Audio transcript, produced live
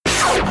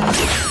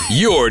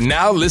You're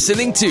now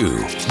listening to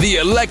The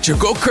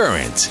Electrical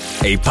Current,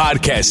 a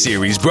podcast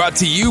series brought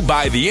to you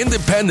by the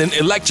Independent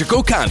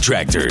Electrical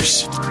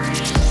Contractors.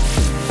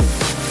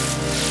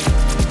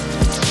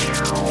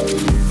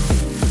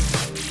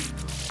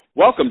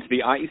 Welcome to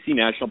the IEC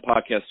National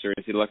podcast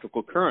series, The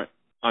Electrical Current.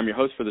 I'm your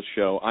host for the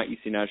show,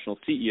 IEC National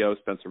CEO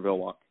Spenser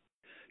Villwock.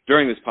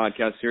 During this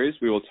podcast series,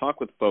 we will talk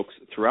with folks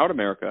throughout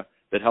America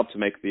that help to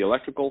make the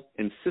electrical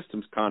and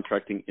systems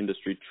contracting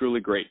industry truly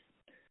great.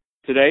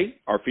 Today,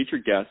 our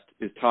featured guest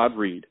is Todd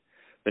Reed,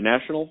 the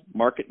National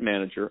Market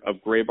Manager of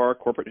Graybar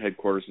Corporate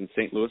Headquarters in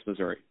St. Louis,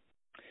 Missouri.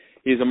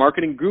 He is a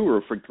marketing guru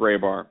for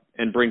Graybar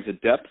and brings a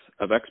depth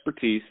of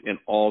expertise in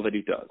all that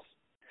he does.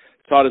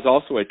 Todd is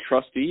also a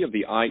trustee of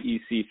the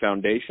IEC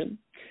Foundation,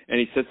 and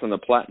he sits on the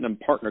Platinum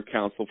Partner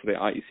Council for the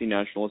IEC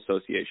National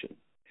Association.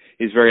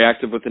 He's very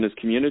active within his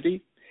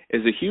community,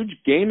 is a huge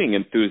gaming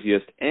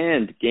enthusiast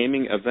and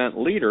gaming event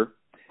leader,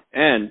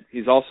 and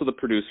he's also the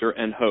producer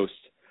and host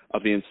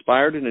of the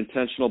Inspired and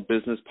Intentional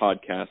Business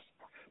podcast.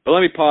 But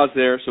let me pause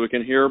there so we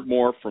can hear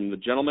more from the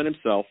gentleman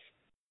himself,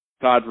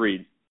 Todd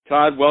Reed.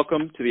 Todd,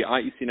 welcome to the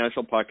IEC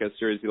National podcast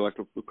series, The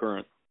Electrical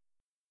Current.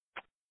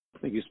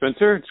 Thank you,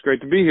 Spenser. It's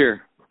great to be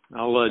here.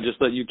 I'll just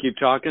let you keep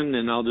talking,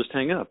 and I'll just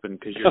hang up,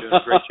 because you're doing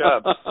a great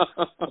job.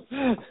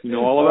 You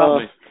know all about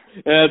me.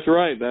 That's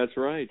right.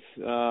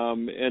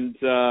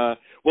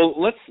 Well,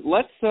 let's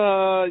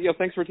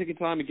thanks for taking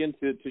time again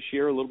to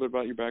share a little bit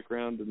about your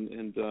background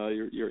and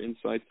your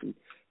insights and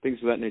things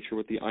of that nature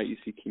with the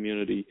IEC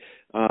community.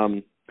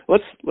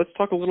 Let's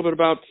talk a little bit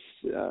about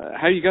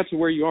how you got to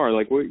where you are.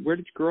 Like, where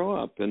did you grow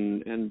up,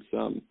 and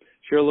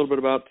share a little bit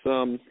about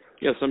some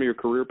of your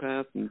career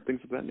path and things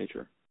of that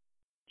nature.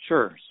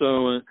 Sure. So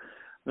I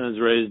was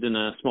raised in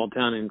a small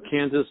town in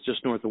Kansas,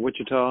 just north of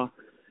Wichita,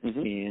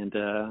 and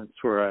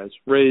that's where I was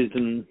raised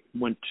and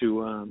went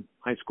to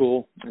high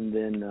school, and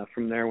then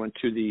from there went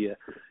to the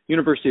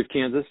University of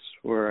Kansas,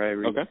 where I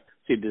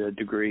received a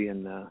degree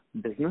in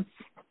business.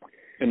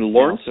 In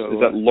Lawrence? Is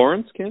that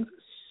Lawrence, Kansas?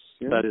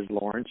 Yeah. That is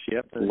Lawrence,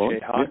 yep. The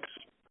Lawrence, Jayhawks.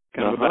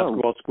 Yeah. Kind of a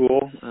basketball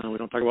school. We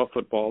don't talk about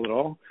football at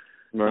all.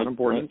 Not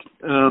important.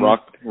 Right.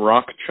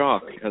 Rock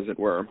chalk, as it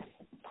were.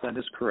 That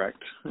is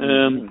correct.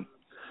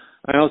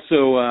 I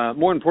also,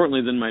 more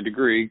importantly than my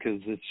degree,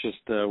 because it's just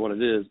what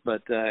it is,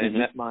 but I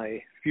met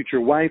my future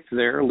wife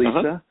there,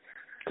 Lisa.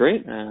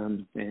 Great.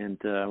 And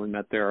we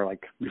met there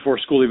like before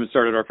school even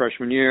started our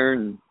freshman year.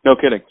 And no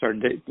kidding.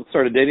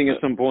 Started dating at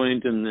some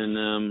point, and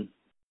then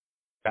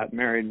got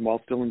married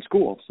while still in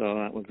school. So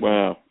that was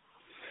wow.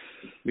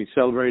 We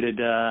celebrated.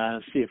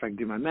 See if I can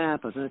do my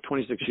math. I was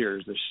 26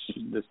 years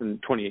this in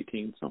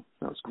 2018. So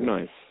that was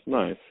cool.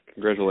 Nice.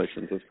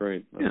 Congratulations. That's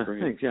great.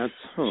 Great. Thanks. Yeah,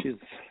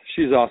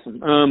 she's awesome.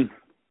 So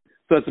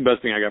that's the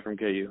best thing I got from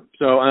KU.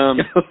 So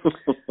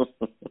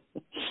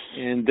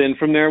and then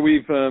from there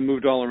we've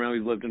moved all around.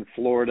 We've lived in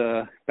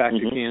Florida, back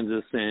to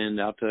Kansas, and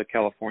out to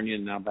California,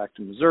 and now back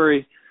to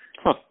Missouri.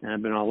 And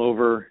I've been all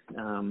over.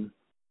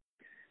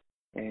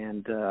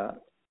 And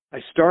I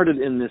started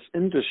in this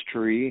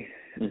industry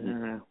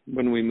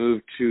when we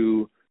moved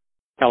to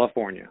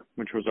California,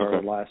 which was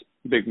our last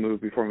big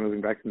move before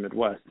moving back to the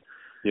Midwest.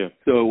 Yeah.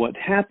 So what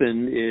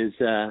happened is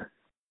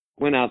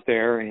went out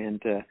there and,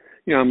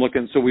 I'm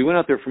looking. So we went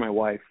out there for my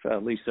wife,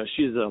 Lisa.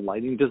 She's a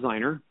lighting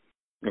designer.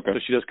 Okay. So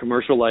she does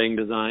commercial lighting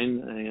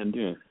design, and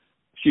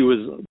she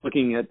was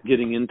looking at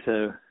getting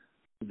into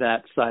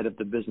that side of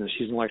the business.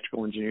 She's an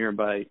electrical engineer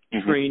by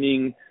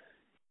training.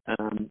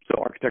 So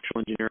architectural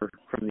engineer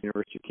from the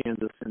University of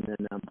Kansas, and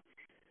then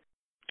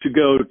to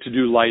go to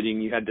do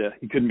lighting, you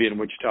couldn't be in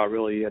Wichita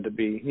really. You had to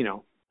be,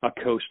 a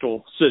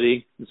coastal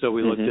city. And so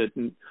we looked at,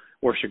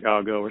 or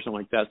Chicago or something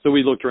like that. So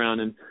we looked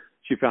around, and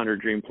she found her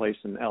dream place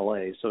in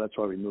LA. So that's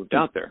why we moved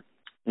out there.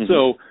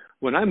 So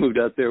when I moved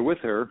out there with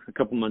her a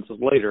couple months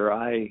later,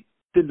 I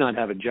did not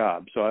have a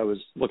job. So I was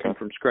looking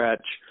from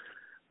scratch.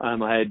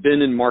 I had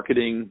been in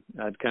marketing,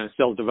 kind of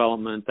sales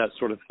development, that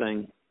sort of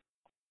thing,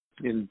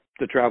 in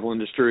the travel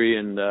industry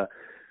and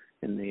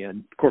in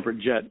the corporate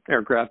jet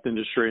aircraft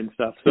industry and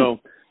stuff. So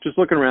just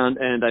looking around,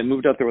 and I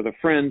moved out there with a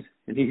friend,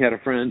 and he had a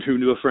friend who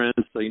knew a friend,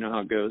 so you know how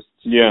it goes.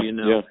 Yeah,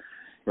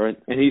 right.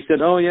 And he said,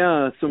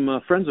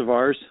 some friends of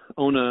ours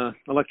own a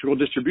electrical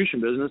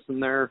distribution business,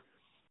 and they're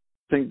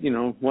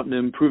wanting to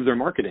improve their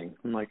marketing.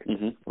 I'm like,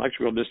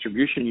 electrical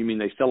distribution? You mean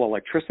they sell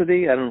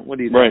electricity? What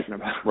are you talking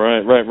about?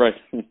 Right.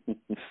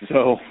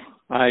 So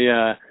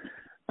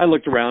I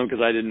looked around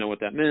because I didn't know what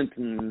that meant,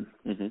 and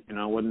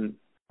I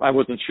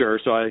wasn't sure.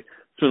 So I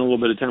spent a little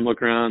bit of time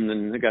looking around,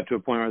 and it got to a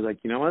point where I was like,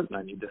 you know what,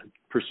 I need to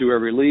pursue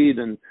every lead,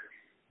 and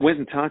went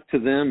and talked to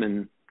them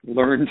and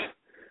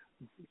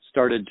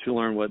started to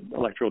learn what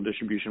electrical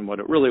distribution, what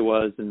it really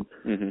was, and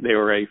they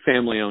were a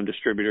family-owned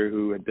distributor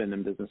who had been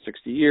in business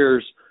 60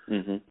 years,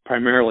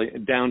 primarily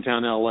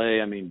downtown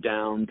LA. I mean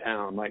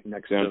downtown, like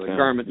next to the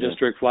Garment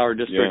District, Flower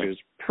District. Yeah. It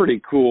was pretty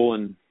cool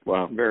and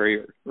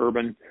very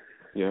urban.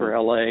 For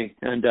LA,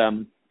 and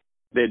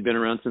they had been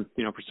around since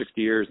for 60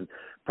 years, and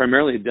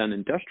primarily had done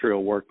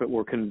industrial work, but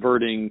were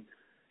converting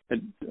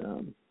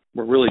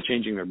were really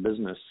changing their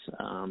business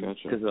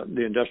because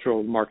the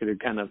industrial market had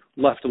kind of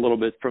left a little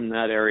bit from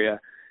that area,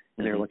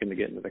 and they were looking to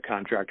get into the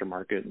contractor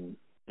market and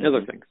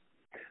other things.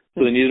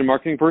 So they needed a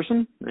marketing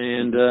person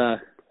and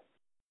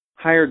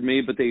hired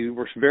me, but they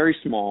were very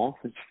small.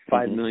 It's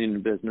 $5 million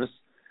in business,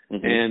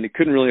 and they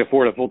couldn't really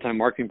afford a full-time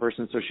marketing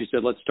person, so she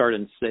said, let's start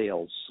in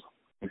sales.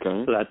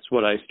 Okay. So that's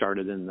what I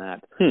started in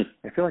that.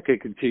 I feel like I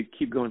could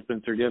keep going,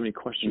 Spencer. Do you have any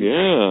questions?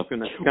 Yeah.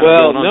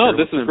 Well, no,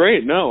 this is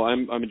great. No,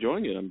 I'm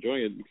enjoying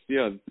it.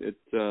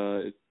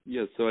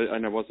 Yeah, so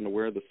I wasn't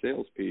aware of the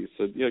sales piece.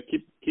 So yeah,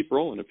 keep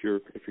rolling if you're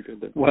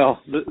good there.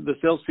 Well, the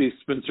sales piece,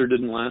 Spencer,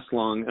 didn't last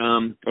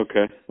long.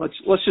 Okay.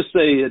 Let's just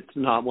say it's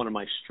not one of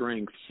my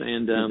strengths.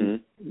 And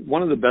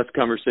one of the best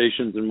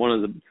conversations and one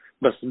of the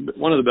best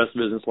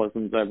business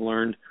lessons I've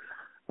learned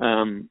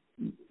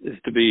is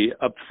to be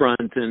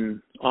upfront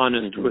and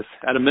honest with,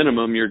 at a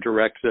minimum, your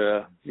direct,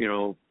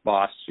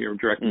 boss, your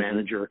direct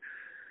manager.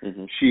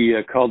 She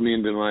called me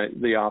into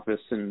the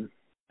office, and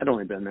I'd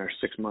only been there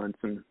 6 months,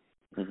 and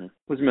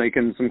was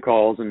making some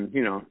calls, and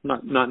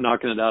not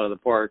knocking it out of the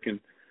park. And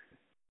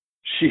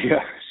she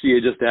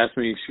had just asked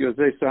me. She goes,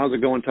 "Hey, so how's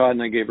it going, Todd?"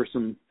 And I gave her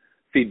some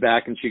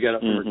feedback, and she got up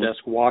from her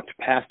desk, walked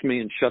past me,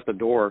 and shut the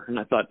door. And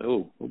I thought,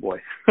 oh boy.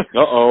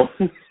 Uh-oh.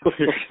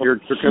 here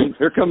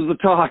comes the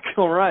talk.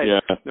 All right.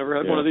 Yeah. Never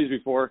had one of these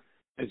before.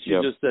 And she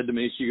just said to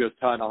me, she goes,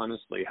 "Todd,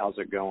 honestly, how's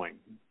it going?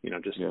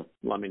 Just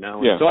let me know."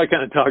 And so I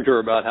kind of talked to her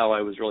about how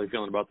I was really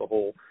feeling about the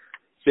whole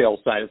sales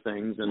side of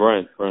things. And,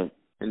 right.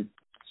 And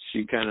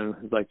she kind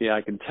of was like, "Yeah,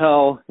 I can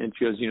tell." And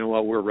she goes, "You know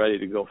what? We're ready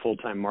to go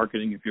full-time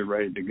marketing if you're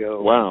ready to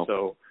go." Wow.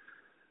 So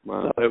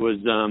it was,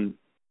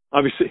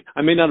 obviously,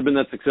 I may not have been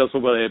that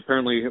successful, but I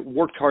apparently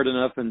worked hard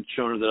enough and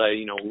shown her that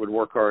I, would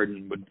work hard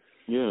and would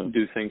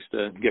do things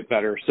to get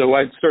better. So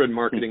I started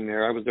marketing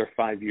there. I was there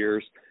 5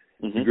 years.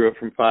 We grew up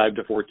from 5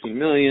 to 14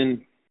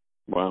 million.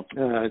 Wow.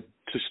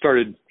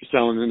 Started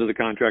selling into the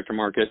contractor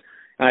market.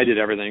 I did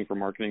everything from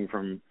marketing,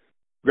 from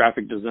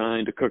graphic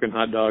design to cooking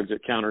hot dogs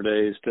at counter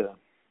days to,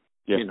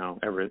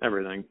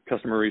 everything,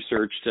 customer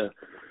research to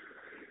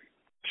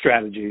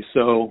strategy.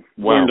 So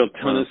learned a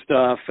ton of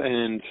stuff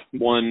and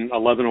won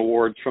 11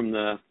 awards from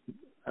the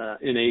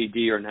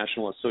NAED, or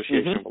National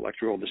Association of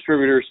Electrical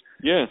Distributors.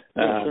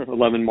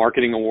 11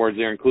 marketing awards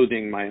there,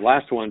 including my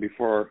last one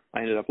before I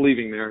ended up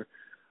leaving there,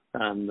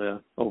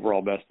 the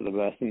overall best of the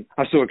best. And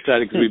I was so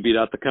excited because we beat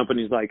out the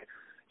companies like,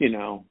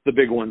 the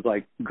big ones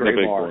like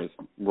Graybar.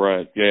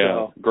 Right,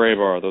 So,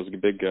 Graybar, those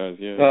big guys,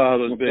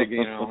 those big,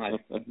 I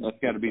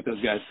got to beat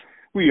those guys.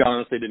 We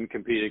honestly didn't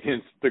compete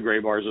against the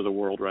Graybars of the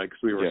world, right?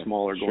 Because we were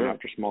smaller, going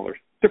after smaller,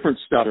 different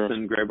stuff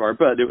than Graybar.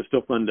 But it was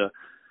still fun to,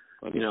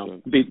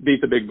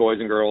 beat the big boys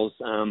and girls.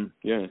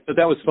 But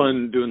that was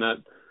fun doing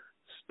that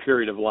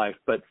period of life.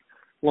 But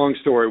long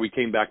story, we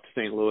came back to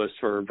St. Louis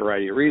for a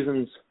variety of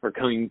reasons, or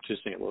coming to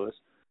St. Louis.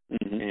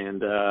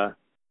 And I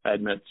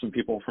had met some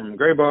people from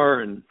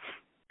Graybar, and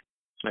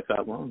I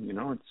thought, well,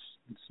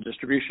 it's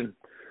distribution.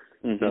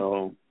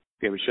 So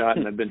gave it a shot,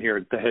 and I've been here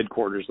at the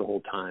headquarters the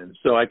whole time.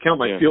 So I count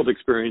my field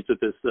experience at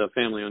this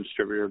family-owned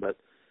distributor, but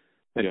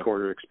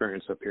headquarter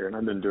experience up here. And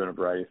I've been doing a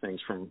variety of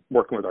things, from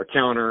working with our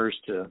counters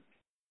to,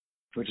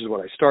 which is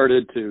what I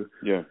started, to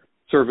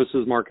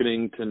services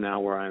marketing, to now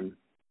where I'm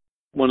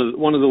one of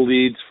the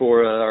leads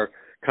for our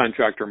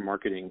contractor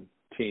market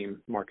team.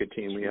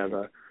 We have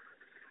a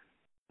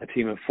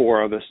team of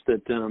 4 of us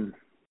that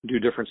do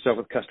different stuff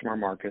with customer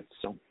markets.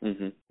 So.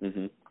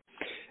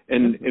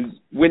 And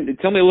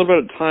tell me a little bit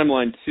of the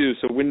timeline too.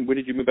 So when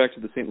did you move back to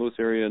the St. Louis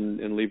area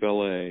and leave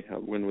LA?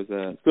 When was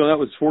that? So that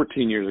was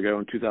 14 years ago,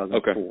 in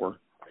 2004.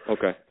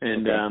 Okay.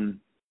 And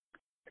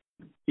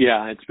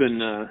it's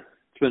been an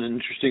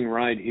interesting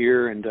ride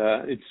here, and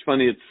it's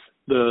funny. It's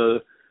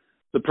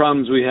the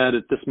problems we had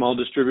at the small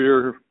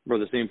distributor were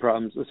the same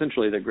problems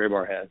essentially that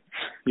Graybar had.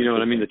 You know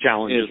what I mean? The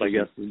challenges, I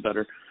guess, is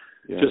better.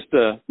 Just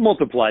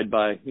multiplied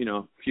by a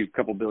few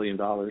billion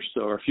dollars,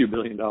 or a few $1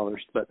 billion.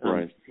 But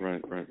right.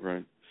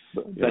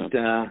 But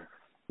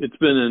it's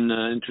been an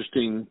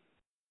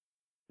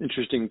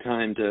interesting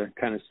time to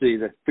kind of see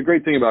that. The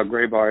great thing about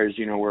Graybar is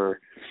we're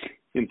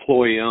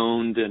employee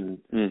owned, and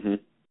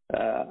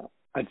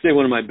I'd say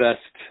one of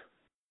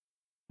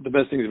the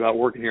best things about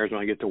working here is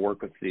when I get to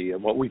work with the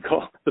what we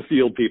call the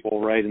field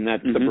people, right? And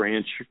that's the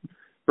branch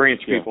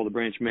people, the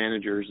branch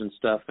managers and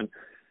stuff, and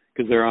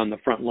because they're on the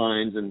front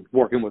lines and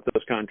working with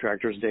those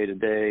contractors day to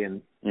day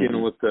and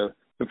dealing with the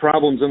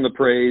problems and the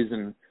praise,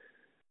 and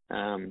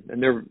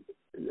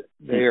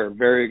they are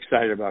very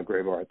excited about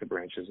Graybar at the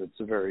branches. It's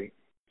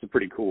a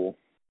pretty cool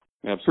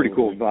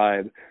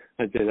vibe.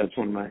 I'd say that's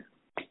one of my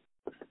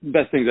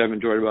best things I've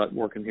enjoyed about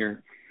working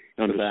here.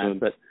 Understood.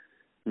 But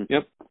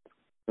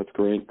that's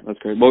great.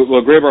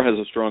 Well, Graybar has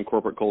a strong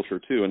corporate culture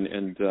too,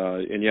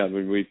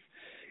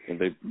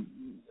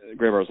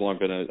 Graybar has long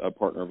been a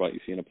partner of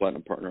IEC and a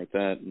platinum partner at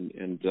that,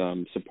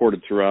 and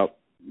supported throughout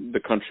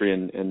the country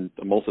and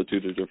a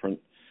multitude of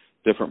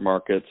different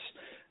markets.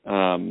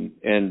 There's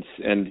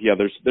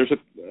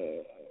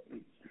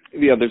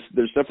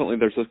definitely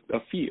a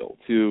feel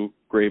to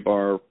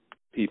Graybar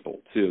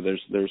people too.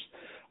 There's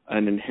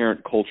an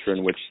inherent culture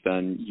in which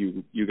then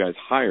you guys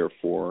hire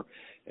for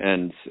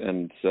and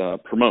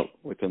promote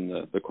within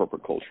the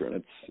corporate culture,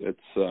 and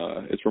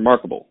it's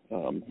remarkable,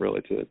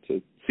 really, to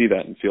see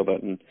that and feel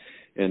that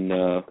in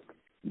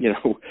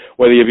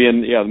whether you be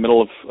in the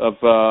middle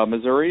of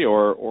Missouri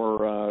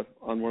or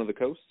on one of the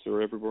coasts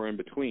or everywhere in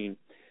between.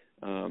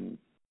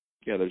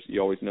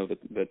 You always know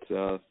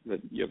that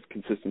you have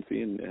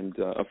consistency and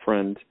a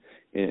friend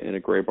in a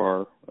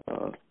Graybar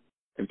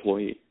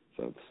employee.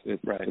 So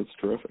it's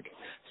terrific.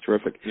 It's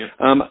terrific. Yeah.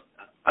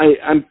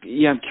 I'm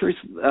curious.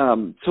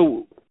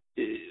 So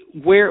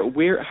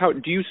how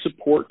do you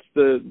support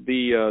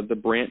the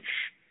branch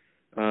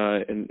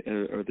or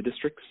the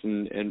districts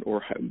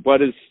or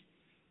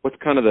what's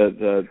kind of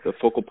the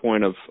focal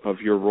point of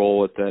your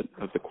role at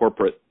the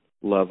corporate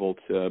level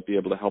to be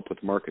able to help with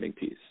the marketing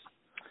piece?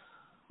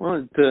 Well,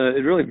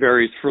 it really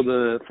varies.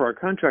 For our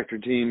contractor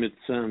team,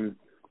 it's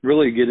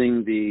really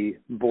getting the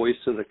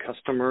voice of the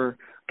customer.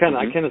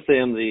 I kind of say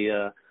I'm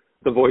the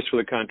voice for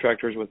the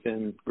contractors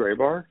within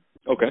Graybar.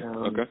 Okay.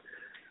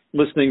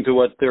 Listening to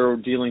what they're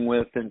dealing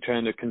with and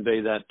trying to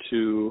convey that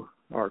to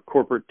our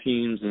corporate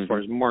teams as far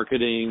as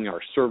marketing,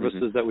 our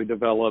services that we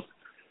develop,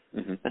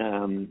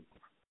 and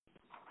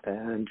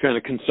trying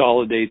to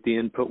consolidate the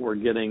input we're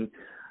getting.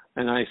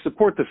 And I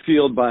support the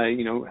field by,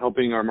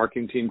 helping our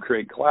marketing team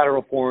create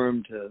collateral for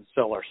them to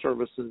sell our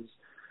services.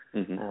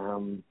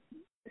 And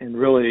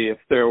really, if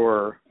there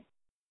were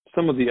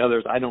some of the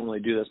others, I don't really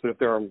do this, but if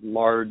there are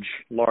large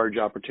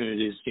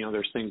opportunities,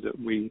 there's things that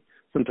we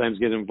sometimes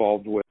get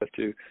involved with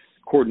to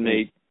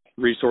coordinate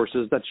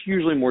resources. That's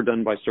usually more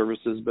done by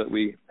services, but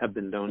we have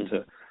been known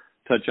to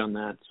touch on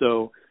that.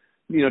 So,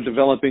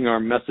 developing our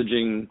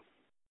messaging,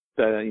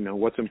 that,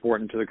 what's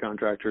important to the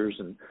contractors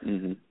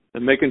and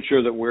making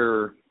sure that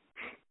we're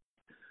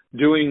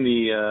doing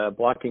the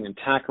blocking and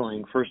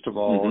tackling, first of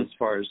all, as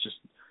far as just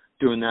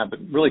doing that, but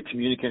really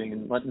communicating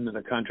and letting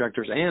the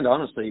contractors, and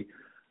honestly,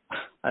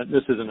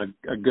 this isn't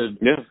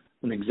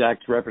an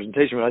exact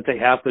representation, but I'd say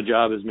half the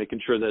job is making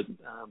sure that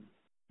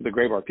the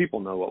Graybar people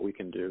know what we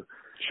can do.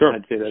 Sure.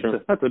 I'd say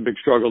that's a big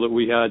struggle that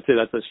we have. I'd say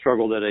that's a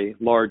struggle that a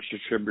large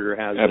distributor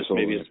has.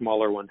 Absolutely. That maybe a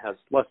smaller one has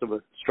less of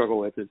a struggle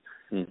with it.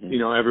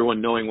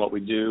 Everyone knowing what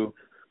we do.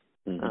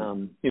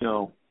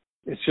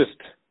 It's just,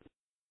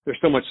 there's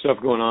so much stuff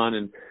going on,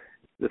 and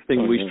the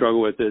thing we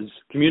struggle with is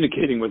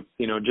communicating with,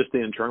 just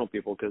the internal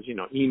people, because,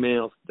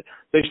 emails,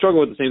 they struggle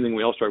with the same thing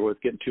we all struggle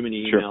with, getting too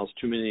many emails,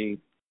 too many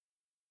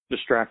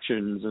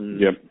distractions. And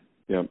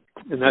and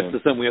that's the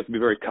something we have to be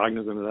very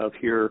cognizant of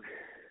here,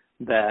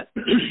 that,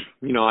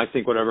 I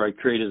think whatever I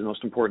create is the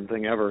most important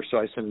thing ever. So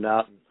I send it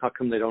out. How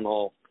come they don't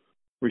all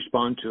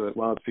respond to it?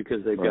 Well, it's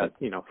because they've got,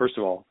 first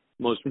of all,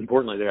 most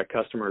importantly, they got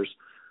customers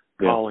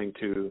calling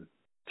to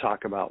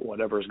talk about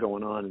whatever's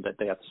going on that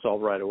they have to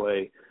solve right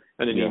away.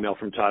 And an email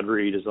from Todd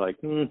Reed is like,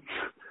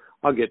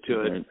 I'll get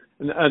to it.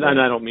 And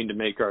I don't mean to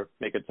make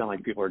it sound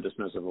like people are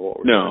dismissive of what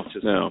we're doing. It's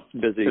just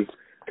busy. It's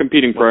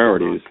competing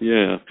priorities.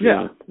 Yeah.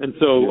 And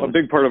so a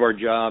big part of our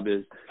job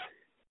is,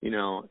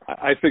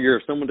 I figure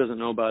if someone doesn't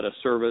know about a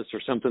service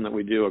or something that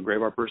we do, a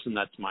Graybar person,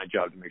 that's my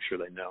job to make sure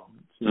they know.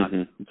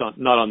 It's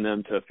not on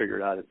them to figure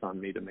it out. It's on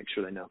me to make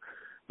sure they know.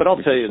 But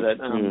I'll tell you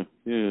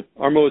that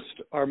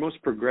our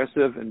most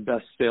progressive and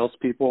best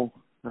salespeople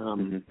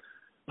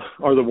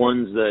are the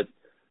ones that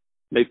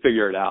they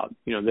figure it out.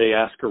 They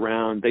ask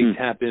around, they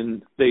tap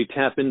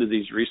into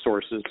these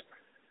resources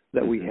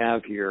that we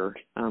have here.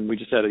 We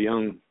just had a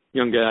young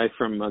guy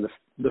from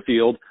the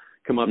field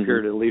come up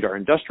here to lead our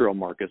industrial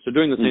market. So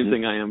doing the same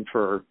thing I am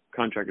for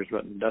contractors,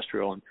 but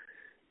industrial. And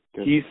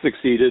he's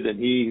succeeded, and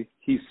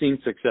he's seen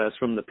success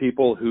from the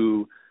people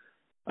who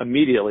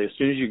immediately, as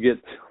soon as you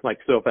get,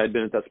 so if I had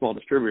been at that small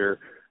distributor,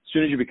 as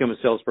soon as you become a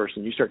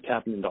salesperson, you start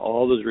tapping into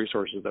all those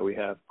resources that we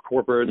have,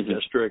 corporate,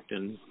 district,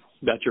 and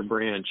that's your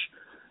branch.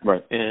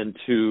 Right. And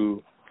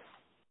to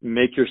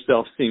make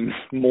yourself seem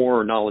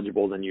more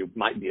knowledgeable than you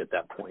might be at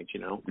that point,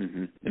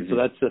 And so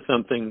that's just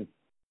something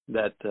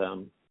that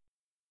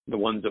the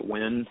ones that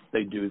win,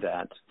 they do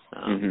that.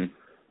 And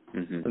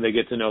they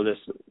get to know this.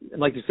 And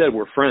like you said,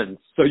 we're friends.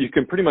 So you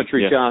can pretty much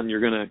reach out and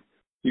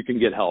you can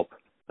get help,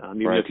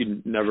 even if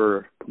you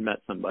never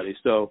met somebody.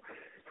 So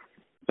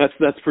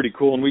that's pretty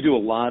cool. And we do a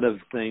lot of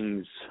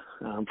things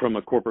from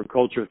a corporate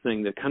culture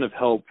thing that kind of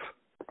help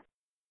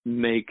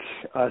make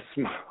us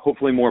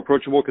hopefully more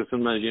approachable, because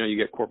sometimes, you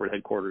get corporate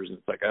headquarters and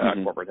it's like,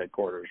 corporate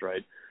headquarters,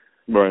 right?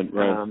 Right.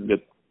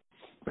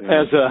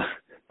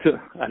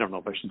 I don't know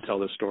if I should tell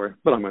this story,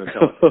 but I'm going to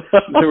tell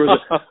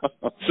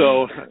it.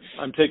 So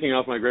I'm taking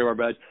off my Graybar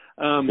badge.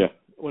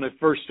 When I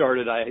first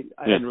started, I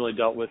hadn't really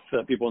dealt with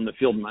people in the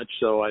field much,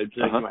 so I was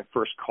taking my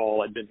first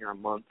call. I'd been here a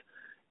month,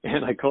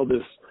 and I called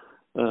this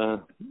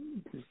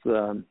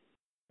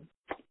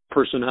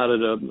person out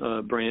at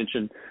a branch,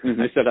 and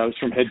I said I was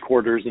from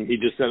headquarters, and he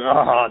just said,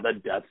 the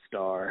Death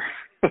Star.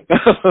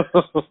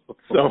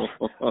 So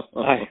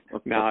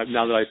now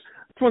that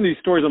it's one of these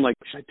stories, I'm like,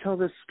 should I tell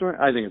this story?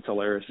 I think it's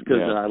hilarious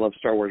because I love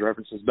Star Wars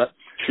references. But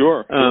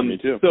sure, me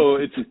too. So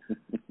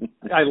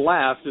I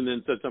laughed and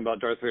then said something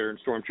about Darth Vader and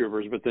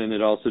stormtroopers, but then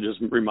it also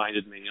just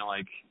reminded me,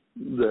 like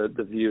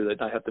the view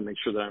that I have to make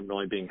sure that I'm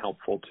really being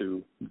helpful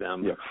to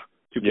them,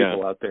 to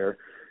people out there,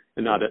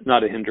 and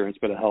not a hindrance,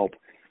 but a help.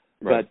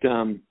 Right. But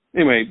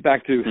anyway,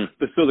 back to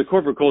the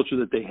corporate culture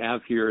that they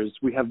have here is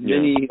we have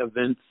many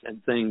events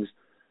and things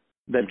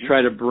that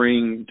try to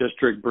bring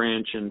district,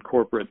 branch, and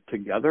corporate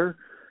together.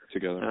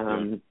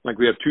 Like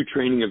we have 2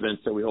 training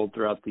events that we hold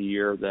throughout the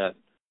year that,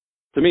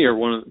 to me, are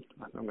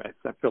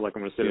I feel like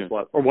I'm going to say this a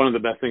lot, or one of the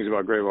best things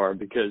about Graybar,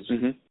 because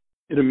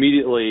it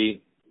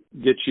immediately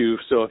gets you.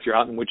 So if you're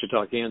out in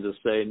Wichita, Kansas,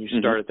 say, and you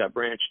start at that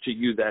branch, to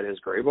you that is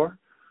Graybar.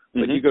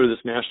 But you go to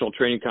this national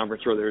training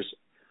conference where there's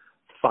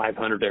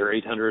 500 or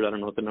 800, I don't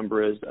know what the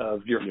number is,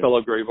 of your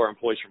fellow Graybar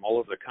employees from all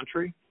over the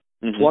country,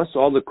 plus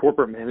all the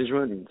corporate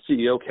management and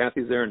CEO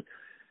Kathy's there,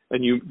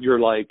 and you're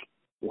like,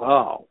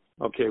 wow,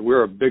 okay,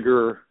 we're a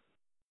bigger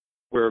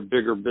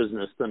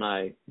business than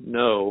I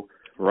know.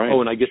 Right.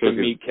 Oh, and I get to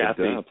meet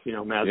Kathy,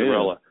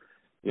 Mazzarella,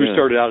 who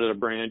started out at a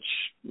branch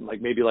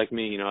maybe like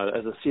me,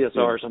 as a CSR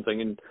or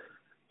something, and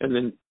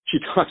then she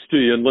talks to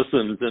you and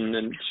listens,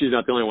 and she's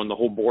not the only one. The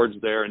whole board's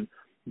there, and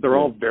they're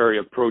all very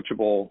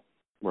approachable.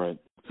 Right.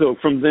 So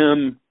from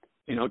them,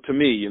 to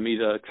me, you meet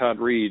Todd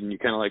Reed, and you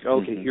kind of like,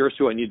 okay, here's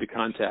who I need to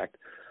contact,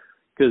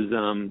 because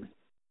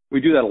we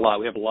do that a lot.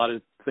 We have a lot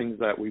of things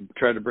that we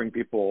try to bring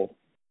people,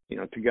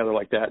 together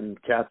like that,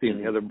 and Kathy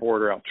and the other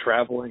board are out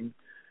traveling.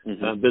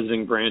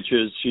 Visiting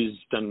branches. She's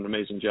done an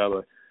amazing job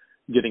of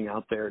getting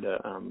out there to,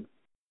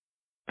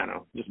 I don't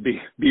know, just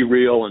be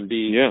real and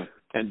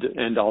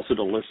and also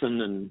to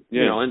listen and,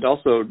 and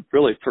also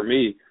really for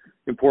me,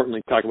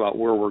 importantly, talk about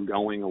where we're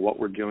going and what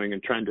we're doing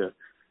and trying to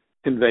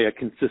convey a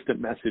consistent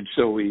message.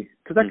 So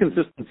because that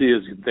consistency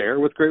is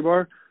there with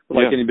Graybar, but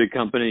like any big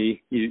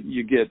company,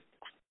 you get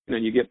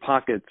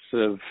pockets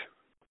of,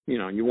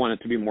 you want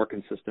it to be more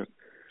consistent.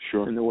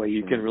 Sure. And the way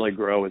you can really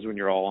grow is when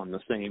you're all on the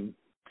same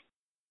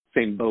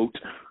boat,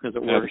 as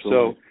it were.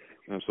 Absolutely.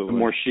 So the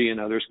more she and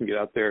others can get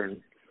out there and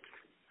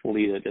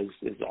lead it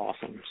is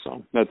awesome.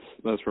 So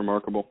that's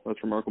remarkable.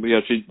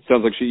 Yeah, she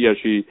sounds like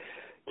she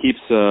keeps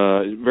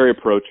very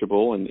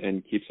approachable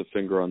and keeps a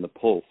finger on the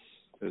pulse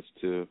as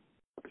to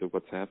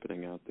what's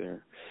happening out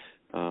there.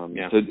 So,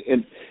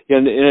 and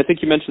I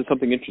think you mentioned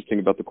something interesting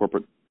about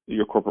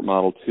your corporate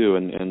model too,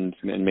 and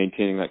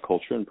maintaining that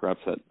culture and perhaps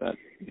that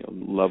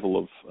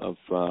level of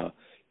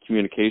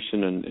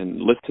communication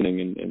and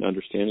listening and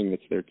understanding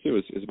that's there too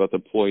is about the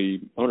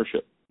employee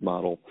ownership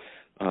model.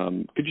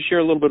 Could you share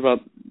a little bit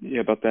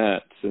about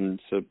that, and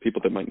so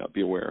people that might not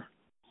be aware?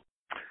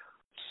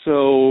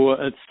 So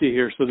let's see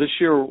here. So this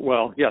year,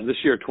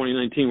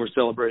 2019, we're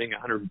celebrating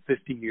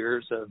 150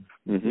 years of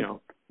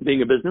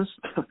being a business,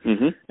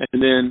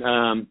 and then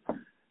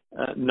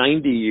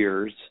 90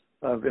 years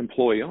of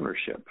employee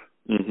ownership.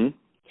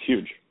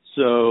 Huge.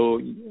 So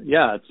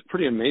it's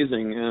pretty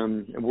amazing.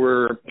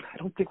 I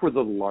don't think we're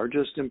the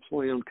largest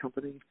employee-owned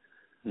company.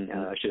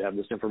 I should have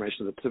this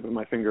information at the tip of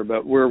my finger,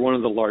 but we're one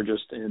of the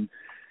largest. And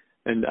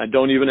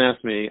don't even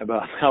ask me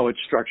about how it's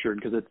structured,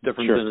 because it's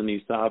different than an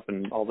ESOP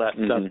and all that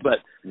stuff. But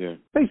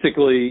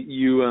basically,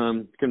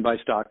 you can buy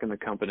stock in the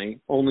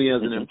company only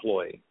as an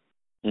employee,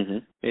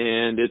 and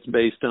it's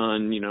based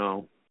on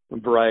a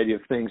variety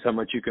of things, how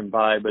much you can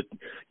buy, but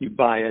you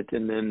buy it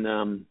and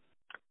then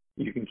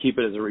you can keep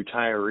it as a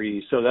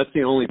retiree. So that's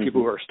the only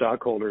people who are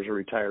stockholders are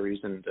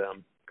retirees and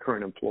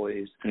current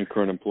employees. And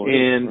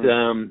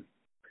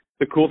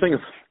the cool thing is,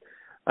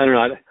 I don't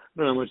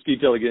know how much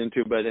detail to get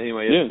into, but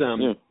anyway, it's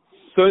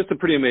so it's a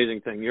pretty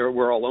amazing thing.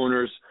 We're all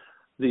owners.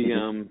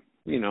 The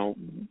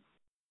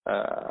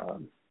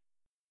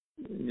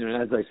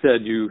as I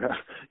said, you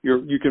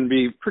can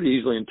be pretty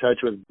easily in touch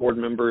with board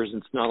members.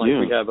 It's not like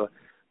we have a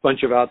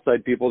bunch of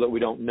outside people that we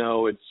don't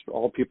know. It's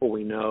all people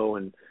we know,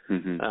 and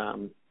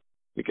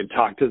we can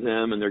talk to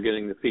them, and they're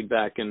getting the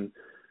feedback, and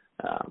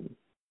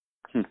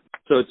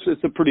so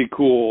it's a pretty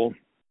cool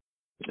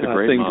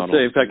thing model to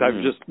say. In fact,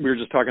 we were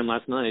just talking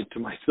last night to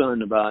my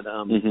son about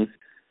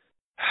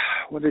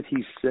what did he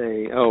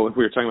say? Oh,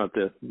 we were talking about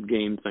the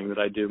game thing that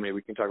I do. Maybe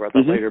we can talk about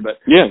that later. But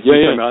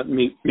talking about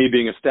me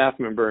being a staff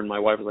member, and my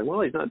wife was like,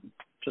 "Well, he's not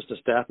just a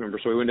staff member."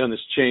 So we went down this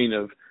chain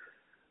of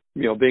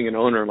being an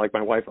owner. Like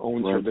my wife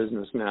owns her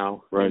business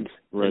now. Right.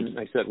 And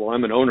I said, "Well,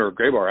 I'm an owner of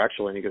Graybar,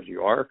 actually." And he goes,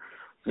 "You are?"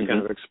 And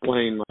kind of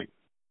explain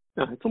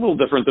it's a little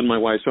different than my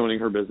wife's owning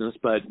her business,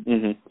 but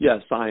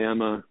yes, I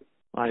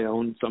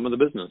own some of the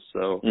business.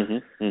 So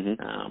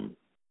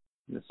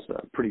it's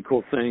a pretty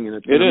cool thing, and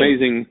it's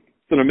amazing.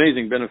 It's an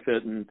amazing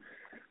benefit, and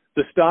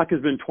the stock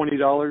has been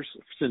 $20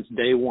 since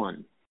day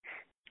one.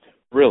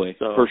 Really?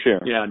 So, per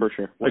share? Yeah, per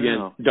share. Wow.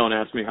 Again, don't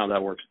ask me how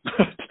that works. Just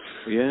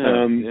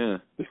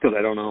because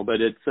I don't know, but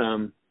it's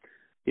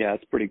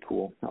it's pretty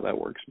cool how that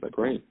works. But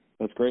great.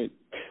 That's great.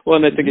 Well,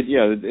 and I think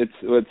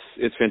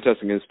it's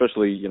fantastic,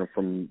 especially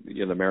from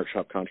the merit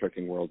shop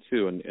contracting world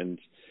too, and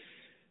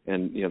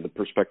the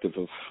perspective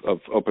of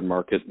open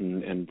market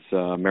and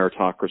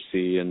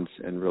meritocracy and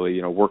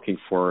really working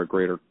for a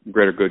greater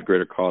good,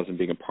 greater cause, and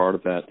being a part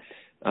of that.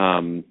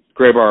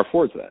 Graybar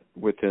affords that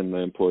within the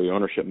employee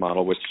ownership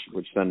model,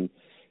 which then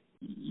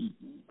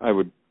I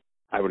would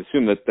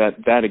assume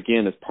that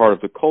again is part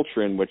of the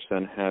culture in which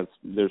then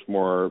there's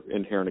more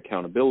inherent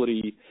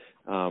accountability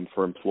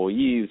for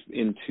employees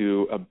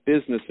into a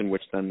business in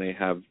which then they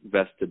have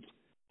vested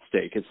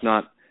stake. It's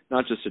not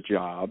just a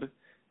job,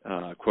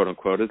 quote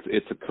unquote.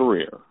 It's a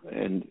career,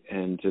 and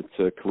it's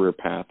a career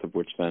path of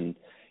which then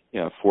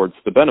affords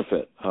the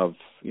benefit of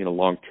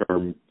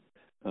long-term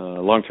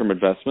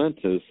investment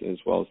as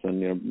well as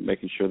then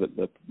making sure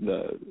that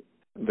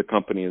the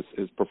company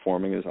is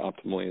performing as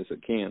optimally as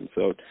it can.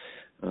 So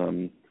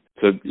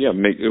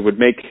it would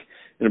make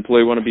an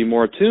employee want to be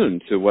more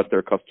attuned to what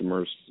their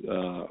customers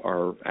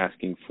are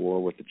asking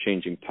for, what the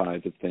changing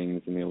tides of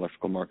things in the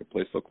electrical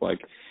marketplace look like,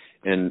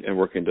 and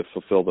working to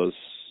fulfill those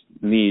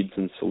needs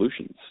and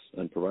solutions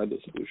and provide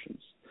those solutions.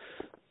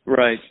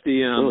 Right.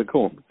 Really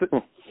cool.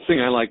 Thing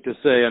I like to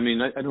say, I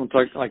mean, I don't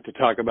like to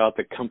talk about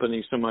the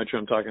company so much.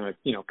 I'm talking about,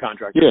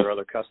 contractors or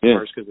other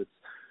customers because it's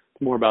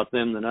more about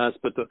them than us.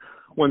 But the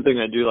one thing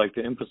I do like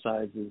to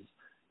emphasize is,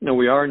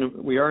 we are an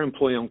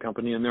employee-owned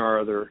company, and there are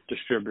other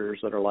distributors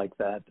that are like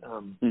that.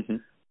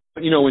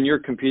 But, when you're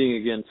competing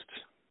against,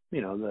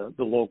 the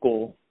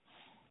local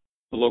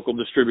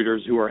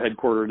distributors who are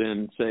headquartered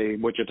in, say,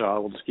 Wichita,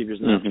 we'll just keep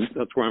using that.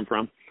 That's where I'm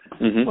from.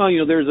 Well,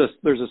 there's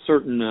a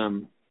certain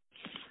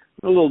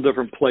a little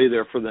different play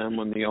there for them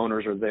when the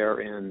owners are there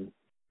in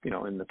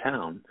the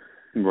town.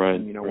 Right.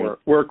 And,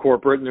 we're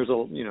corporate, and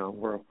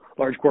we're a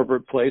large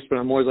corporate place, but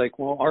I'm always like,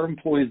 well, our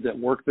employees that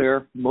work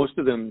there, most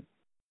of them,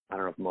 I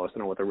don't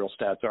know what the real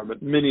stats are,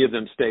 but many of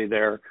them stay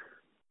there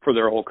for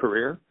their whole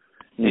career,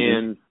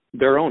 and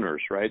they're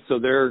owners, right? So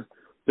they're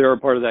a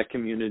part of that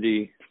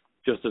community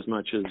just as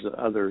much as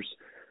others.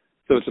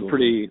 So it's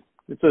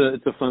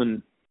it's a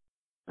fun,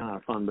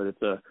 not fun, but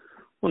it's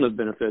one of the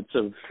benefits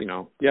of,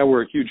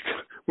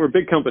 we're a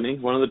big company,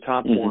 one of the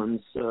top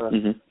ones,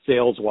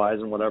 sales wise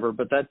and whatever,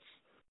 but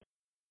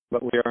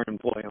we are an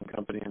employee-owned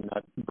company, and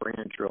that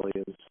branch really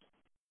is,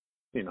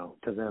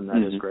 to them that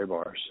is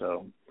Graybar.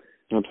 So.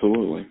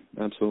 Absolutely.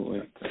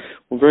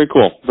 Well, very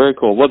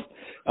cool. Well,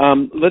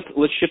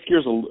 let's shift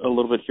gears a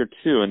little bit here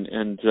too,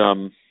 and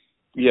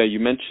you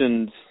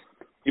mentioned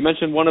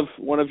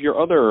one of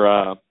your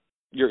other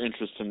your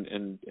interest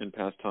in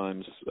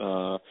pastimes,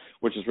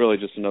 which is really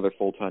just another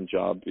full-time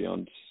job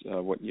beyond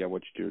what you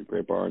do at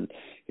Graybar, and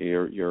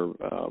you're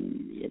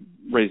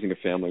raising a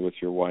family with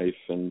your wife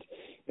and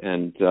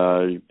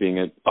being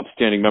an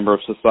upstanding member of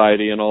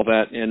society and all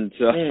that,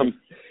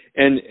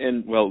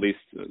 and well, at least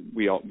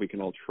we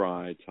can all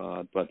try,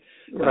 Todd. But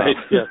right,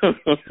 yes,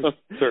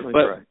 certainly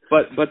try.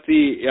 But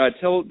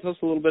tell us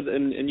a little bit,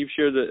 and you've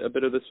shared a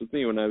bit of this with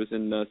me when I was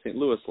in St.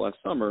 Louis last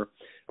summer,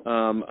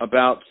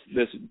 about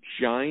this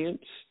giant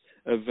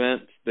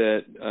event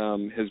that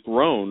has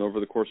grown over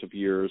the course of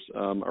years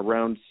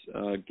around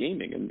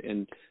gaming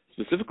and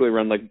specifically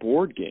around like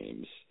board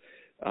games.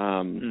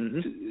 Tell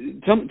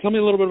me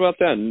a little bit about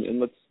that, and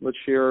let's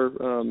share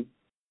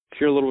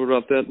a little bit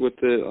about that with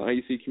the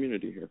IEC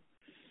community here.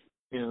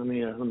 Yeah, let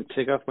me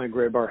take off my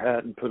Graybar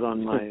hat and put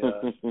on my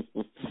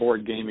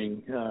board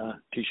gaming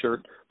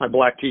T-shirt, my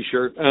black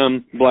T-shirt.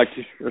 Black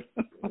T-shirt.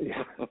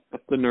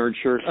 The nerd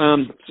shirt.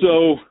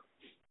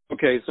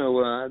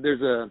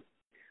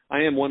 I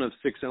am one of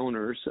 6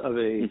 owners of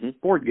a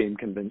board game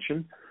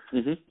convention.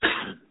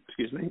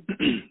 Excuse me.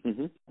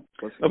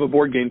 Of a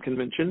board game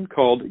convention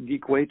called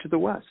Geekway to the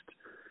West.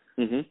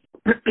 And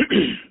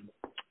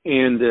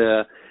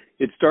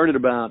it started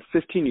about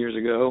 15 years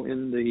ago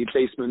in the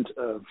basement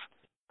of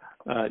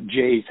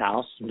Jay's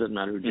house. It doesn't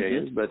matter who Jay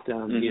is, but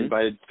he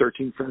invited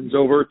 13 friends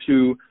over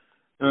to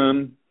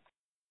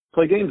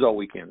play games all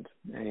weekend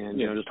and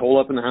just hole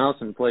up in the house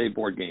and play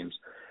board games.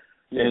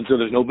 And so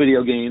there's no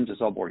video games,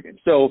 it's all board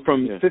games. So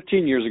from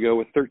 15 years ago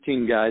with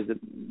 13 guys that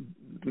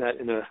met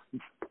in a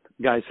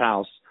guy's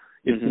house,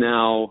 it's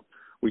now,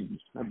 we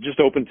have just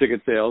opened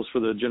ticket sales for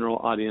the general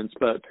audience,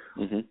 but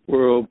we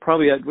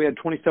had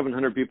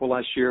 2,700 people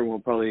last year, and we'll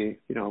probably,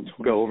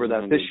 go over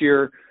that this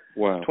year.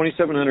 Wow.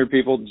 2,700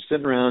 people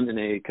sitting around in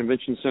a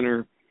convention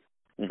center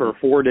for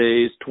 4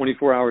 days,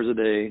 24 hours a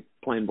day,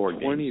 playing board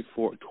games.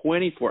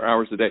 24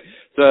 hours a day.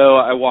 So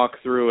I walk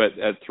through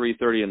at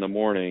 3:30 in the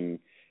morning,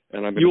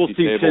 and I'm going to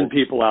see 10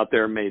 people out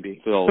there, maybe.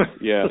 Filled.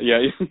 Yeah.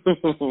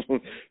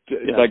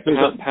 Like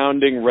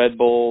pounding Red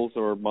Bulls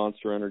or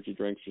Monster Energy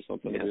drinks or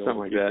something. Yeah, something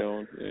like that.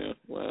 Going. Yeah,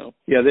 wow.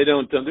 Yeah, they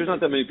don't. There's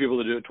not that many people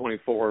that do it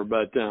 24,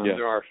 but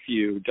there are a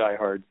few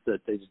diehards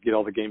that they just get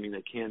all the gaming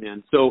they can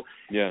in. So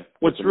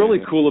what's really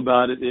cool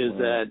about it is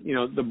that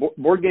the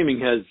board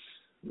gaming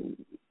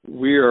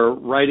we are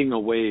riding a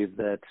wave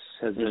that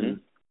has been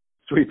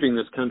sweeping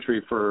this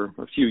country for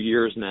a few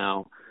years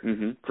now,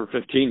 for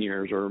 15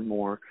 years or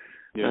more.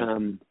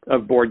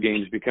 Of board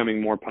games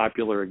becoming more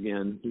popular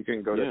again. You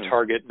can go to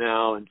Target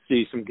now and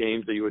see some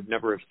games that you would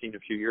never have seen a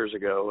few years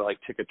ago, like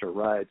Ticket to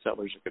Ride,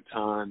 Settlers of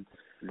Catan,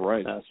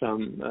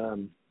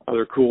 some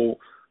other cool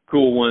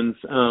ones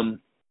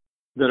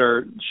that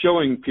are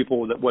showing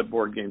people that what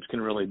board games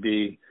can really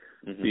be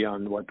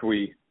beyond what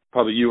we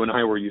probably you and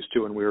I were used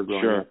to when we were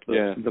growing up.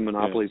 The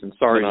Monopolies and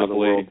Sorry of the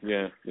world.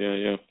 Yeah.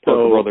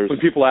 So Brothers. when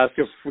people ask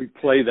if we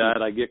play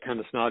that, I get kind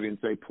of snobby and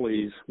say,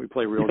 please, we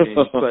play real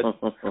games. But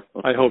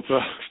I hope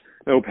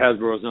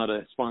Hasbro is not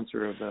a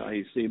sponsor of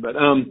IEC. But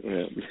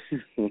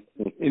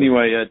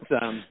anyway,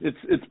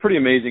 it's pretty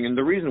amazing. And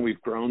the reason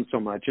we've grown so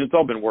much, and it's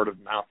all been word of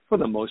mouth for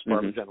the most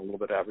part, we've done a little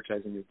bit of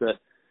advertising, is that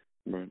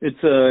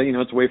it's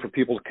it's a way for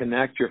people to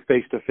connect. You're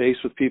face to face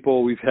with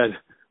people. We had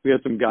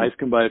some guys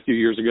come by a few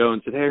years ago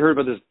and said, hey, I heard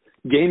about this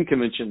game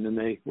convention, and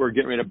they were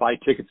getting ready to buy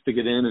tickets to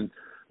get in, and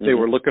they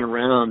were looking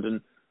around,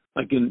 and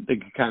they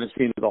could kind of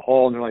see into the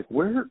hall, and they're like,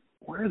 where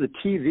are the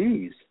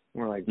TVs? And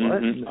we're like,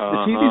 what? The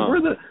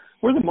TVs?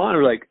 Where the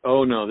monitors? Like,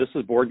 oh no, this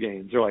is board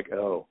games. They're like,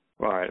 oh,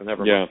 all right,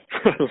 never mind.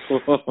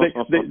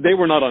 they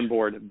were not on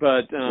board,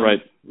 but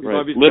right.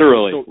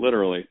 Literally,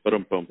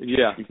 boom.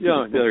 Yeah,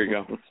 there you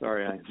go.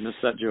 Sorry, I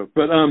missed that joke,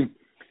 but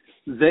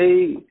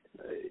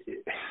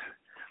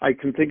I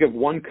can think of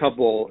one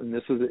couple, and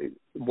this is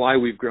why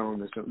we've grown.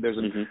 There's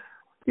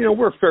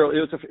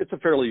it's a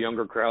fairly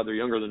younger crowd. They're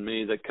younger than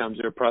me that comes.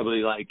 They're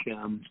probably like,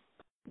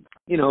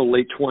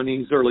 late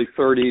 20s, early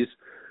 30s.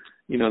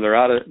 They're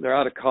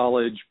out of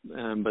college,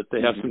 but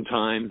they have some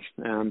time.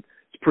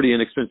 It's pretty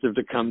inexpensive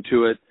to come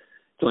to it.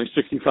 It's only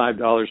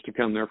 $65 to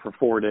come there for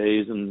 4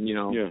 days, and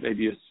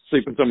maybe you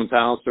sleep in someone's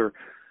house. Or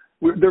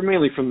they're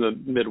mainly from the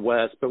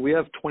Midwest, but we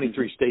have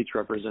 23 states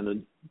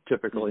represented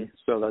typically,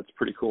 so that's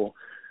pretty cool.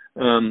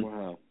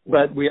 Wow.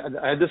 But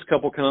I had this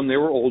couple come. They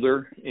were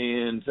older,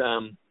 and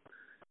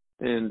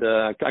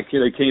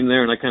they came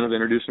there, and I kind of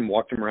introduced them,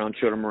 walked them around,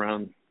 showed them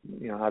around,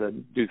 how to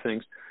do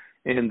things.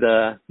 And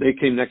they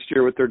came next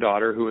year with their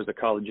daughter, who was a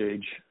college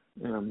age.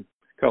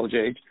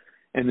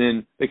 And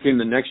then they came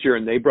the next year,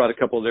 and they brought a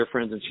couple of their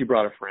friends, and she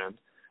brought a friend.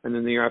 And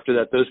then the year after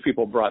that, those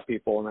people brought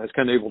people, and I was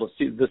kind of able to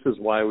see this is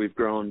why we've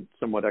grown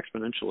somewhat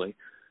exponentially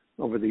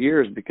over the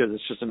years, because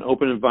it's just an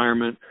open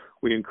environment.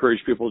 We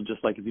encourage people,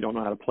 just like if you don't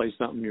know how to play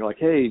something, you're like,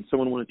 hey,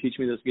 someone want to teach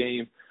me this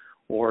game?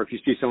 Or if you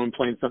see someone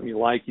playing something you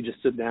like, you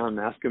just sit down and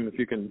ask them if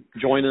you can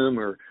join them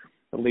or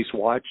at least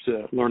watch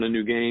to learn a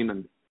new game,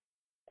 and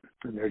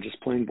they're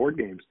just playing board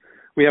games.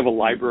 We have a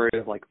library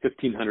of like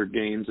 1,500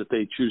 games that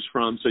they choose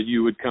from. So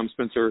you would come,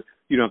 Spencer,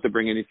 you don't have to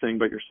bring anything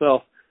but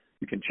yourself.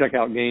 You can check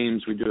out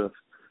games. We do a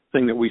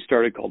thing that we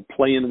started called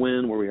Play and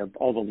Win, where we have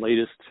all the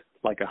latest,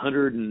 like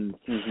 100 and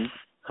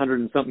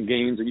something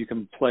games that you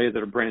can play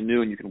that are brand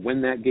new, and you can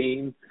win that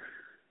game.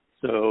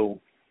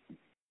 So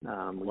we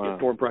get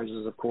door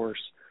prizes, of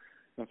course.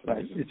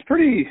 But it's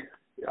pretty,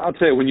 I'll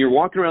tell you, when you're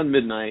walking around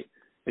midnight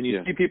and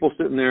you see people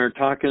sitting there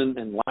talking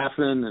and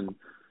laughing and,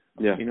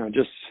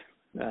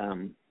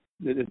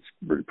 it's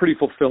pretty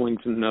fulfilling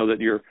to know that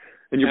you're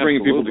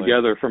bringing people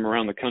together from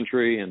around the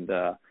country and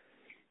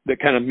that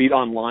kind of meet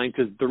online.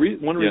 Because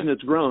one reason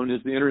it's grown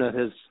is the internet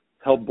has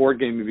helped board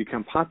gaming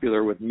become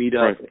popular with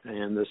Meetup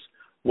and this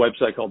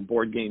website called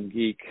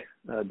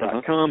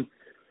BoardGameGeek.com.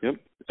 Yep.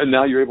 And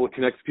now you're able to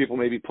connect to people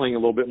maybe playing a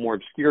little bit more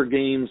obscure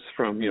games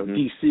from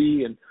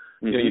DC, and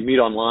you meet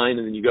online,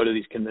 and then you go to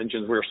these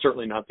conventions. We're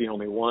certainly not the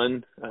only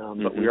one,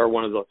 but we are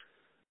one of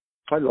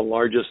probably the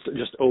largest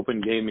just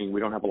open gaming. We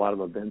don't have a lot of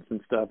events and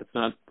stuff. It's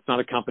not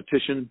a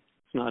competition.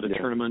 It's not a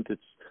tournament.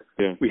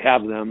 We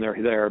have them. They're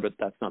there, but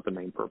that's not the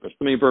main purpose.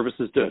 The main purpose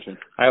is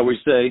I always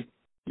say,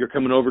 you're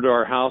coming over to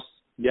our house.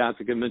 Yeah, it's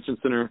a convention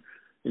center,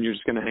 and you're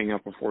just going to hang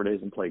out for 4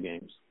 days and play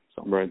games.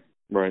 So. Right.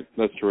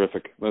 That's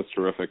terrific. Yeah,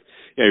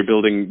 you're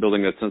building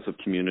that sense of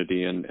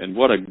community, and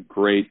what a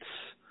great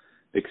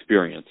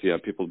experience. Yeah,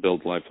 people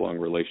build lifelong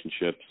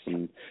relationships,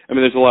 and I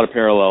mean, there's a lot of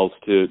parallels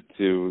to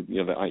the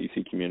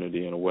IEC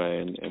community in a way,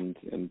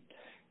 and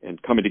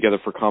coming together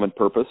for common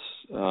purpose,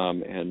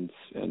 and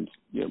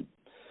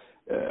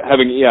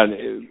having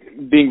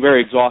being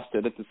very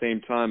exhausted at the same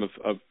time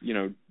of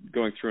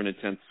going through an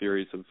intense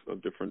series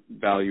of different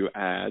value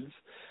adds,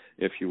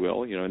 if you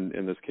will,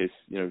 in this case,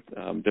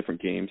 different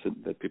games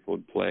that people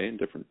would play, and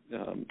different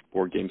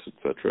board games, et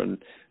cetera, and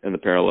the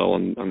parallel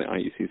on the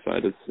IEC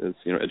side is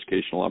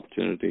educational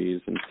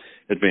opportunities and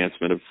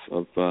advancement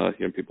of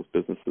people's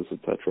businesses, et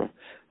cetera.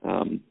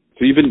 So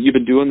you've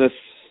been doing this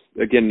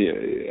again.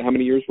 How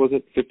many years was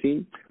it?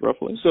 15,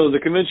 roughly. So the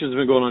convention's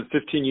been going on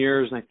 15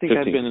 years, and I think 15.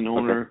 I've been an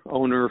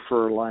owner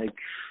for like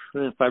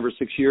 5 or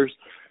 6 years.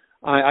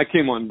 I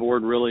came on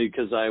board really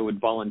because I would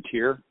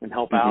volunteer and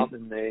help out,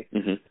 and they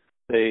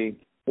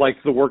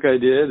liked the work I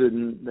did,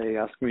 and they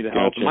asked me to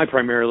help. Gotcha. And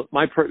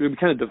we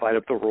kind of divide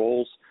up the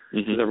roles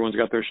because everyone's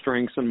got their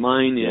strengths, and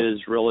mine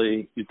is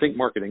really, you'd think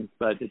marketing,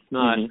 but it's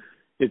not.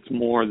 It's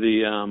more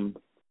the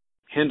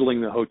handling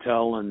the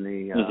hotel and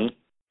the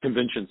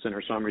convention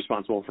center. So I'm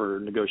responsible for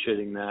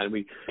negotiating that. And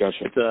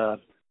it's I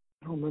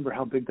don't remember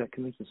how big that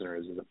convention center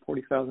is. Is it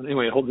 40,000?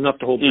 Anyway, it holds enough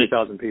to hold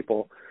 3,000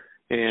 people.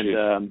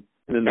 And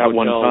then at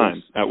one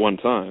time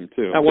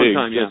too. At one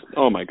time, yeah.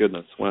 Oh my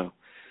goodness! Wow.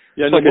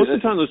 Yeah, no, most of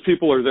the time those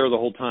people are there the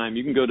whole time.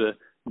 You can go to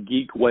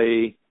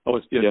Geekway. I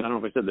don't know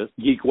if I said this.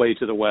 Geekway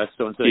to the West.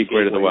 So instead of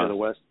Geekway to the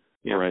West.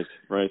 Yeah. Right.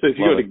 So if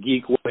you go to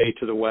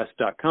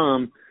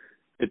geekwaytothewest.com,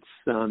 It's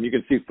you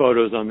can see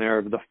photos on there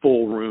of the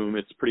full room.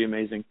 It's pretty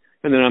amazing.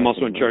 And then I'm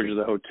also in charge of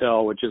the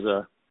hotel, which is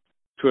a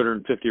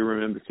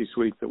 250-room embassy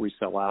suite that we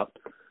sell out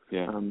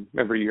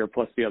every year,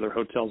 plus the other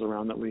hotels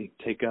around that we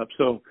take up.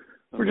 So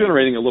we're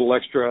generating a little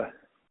extra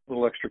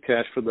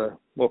cash for the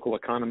local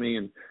economy,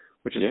 and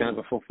which is kind of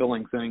a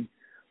fulfilling thing.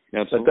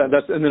 Absolutely.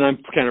 And then I'm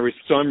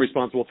I'm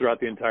responsible throughout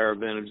the entire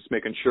event of just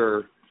making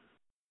sure,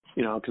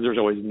 because there's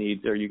always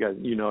need there. You guys,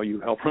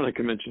 you help run a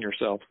convention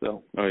yourself,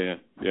 so. Oh yeah.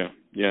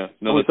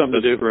 No, that's something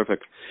to do. Terrific.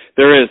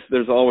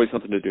 There's always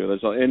something to do.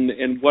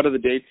 And what are the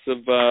dates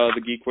of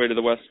the Geekway to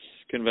the West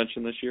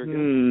convention this year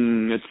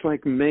again? It's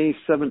like May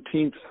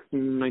 17th,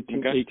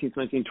 18th,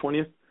 19th,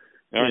 20th.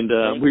 Right. And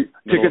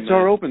tickets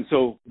are open,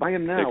 so buy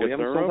them now. Tickets we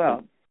haven't are sold open.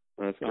 out.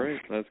 That's great.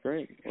 That's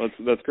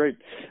great.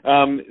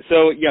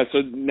 So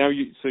now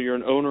you're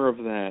an owner of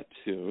that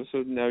too. So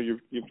now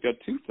you've got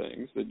two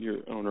things that you're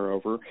owner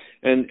over,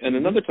 and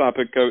another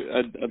topic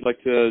I'd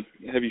like to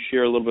have you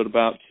share a little bit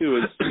about too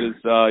is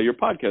your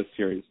podcast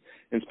series,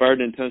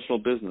 Inspired Intentional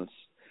Business.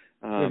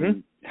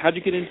 How'd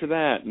you get into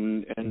that?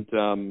 And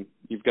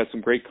you've got some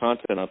great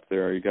content up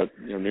there. You got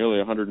nearly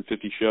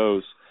 150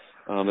 shows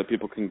that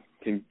people can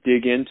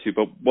dig into.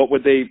 But what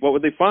would they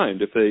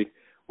find if they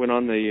went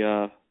on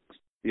the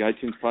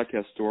iTunes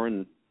podcast store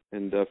and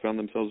found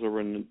themselves over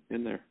in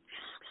there?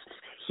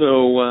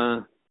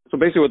 So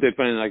basically what they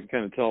find, and I can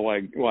kind of tell why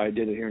I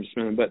did it here in just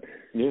a minute, but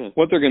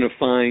what they're going to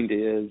find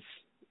is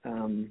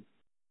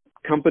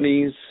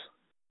companies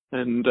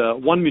and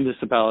one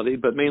municipality,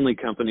 but mainly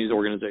companies,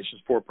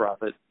 organizations,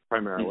 for-profit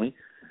primarily,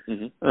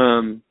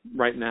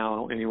 right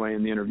now anyway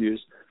in the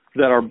interviews,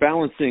 that are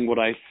balancing what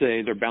I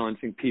say, they're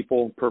balancing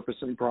people, purpose,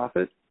 and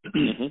profit.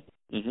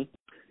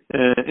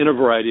 In a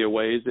variety of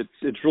ways.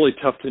 It's really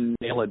tough to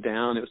nail it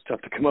down. It was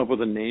tough to come up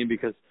with a name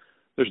because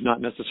there's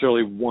not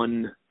necessarily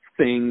one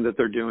thing that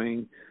they're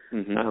doing.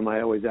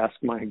 I always ask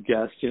my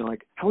guests,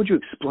 how would you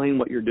explain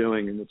what you're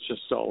doing? And it's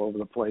just all over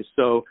the place.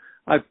 So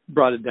I've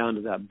brought it down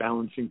to that,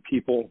 balancing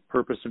people,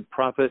 purpose, and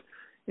profit.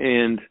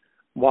 And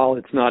while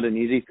it's not an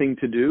easy thing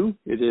to do,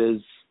 it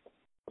is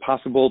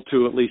possible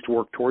to at least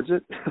work towards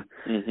it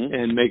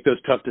and make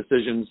those tough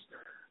decisions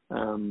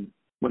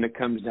when it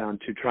comes down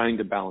to trying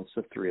to balance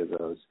the three of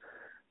those.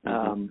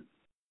 And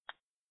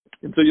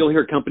so you'll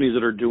hear companies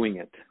that are doing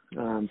it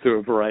through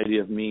a variety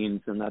of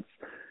means, and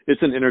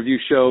it's an interview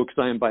show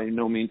because I am by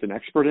no means an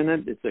expert in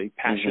it. It's a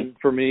passion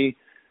for me.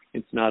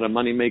 It's not a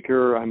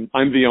moneymaker.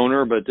 I'm the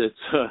owner, but it's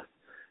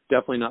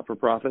definitely not for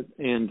profit.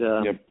 And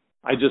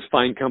I just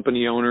find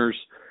company owners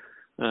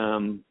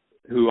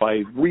who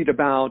I read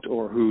about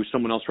or who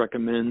someone else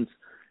recommends,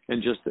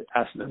 and just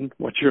ask them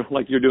what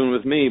you're doing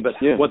with me, but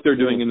what they're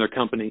doing in their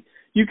company.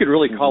 You could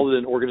really call it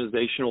an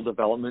organizational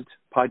development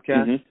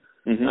podcast.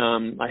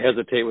 I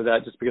hesitate with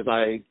that just because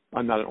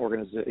I'm not an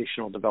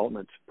organizational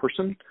development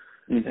person,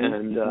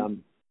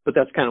 and but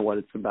that's kind of what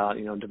it's about,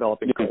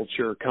 developing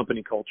culture,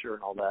 company culture,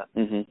 and all that.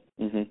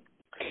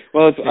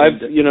 Well,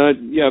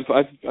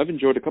 I've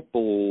enjoyed a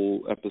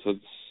couple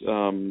episodes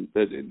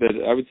that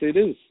I would say it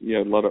is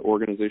a lot of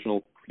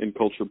organizational and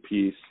culture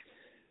piece.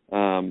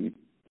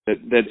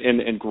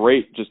 And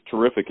great, just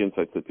terrific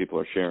insights that people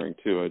are sharing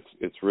too.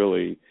 It's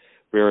really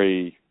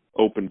very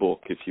open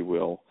book, if you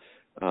will,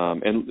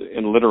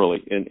 and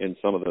literally in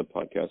some of the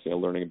podcasts,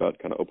 learning about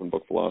kind of open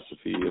book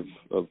philosophy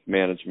of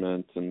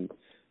management and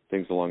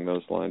things along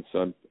those lines.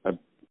 So I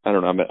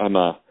don't know, I'm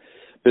a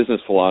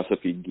business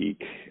philosophy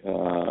geek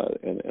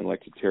and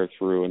like to tear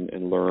through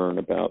and learn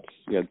about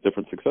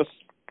different success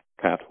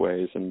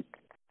pathways, and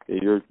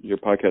your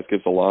podcast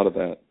gives a lot of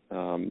that,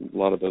 a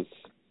lot of those.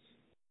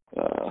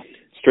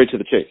 Straight to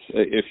the chase,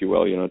 if you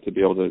will, to be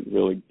able to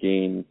really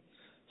gain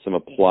some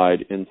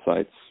applied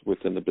insights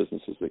within the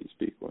businesses that you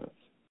speak with.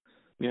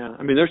 Yeah,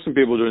 I mean, there's some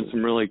people doing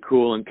some really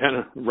cool and kind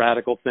of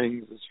radical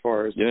things as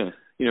far as,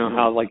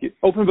 how like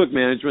open book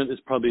management is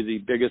probably the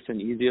biggest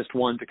and easiest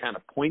one to kind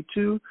of point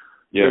to.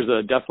 There's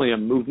definitely a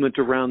movement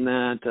around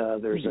that.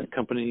 There's a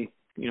company,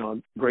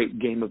 a great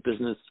game of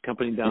business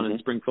company down in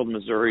Springfield,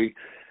 Missouri,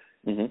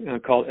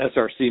 called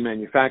SRC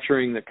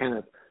Manufacturing that kind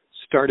of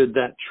started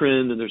that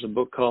trend, and there's a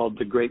book called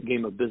The Great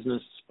Game of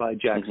Business by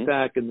Jack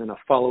Stack, and then a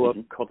follow-up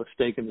called The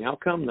Stake and the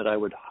Outcome that I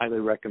would highly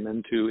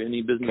recommend to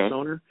any business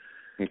owner.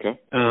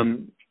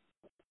 And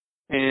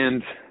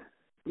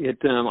it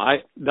and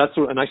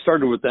I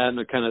started with that, and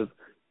it kind of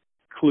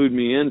clued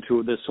me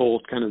into this whole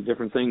kind of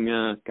different thing.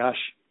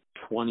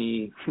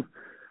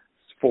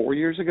 24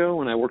 years ago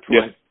when I worked for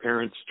my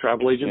parents'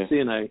 travel agency,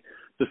 and I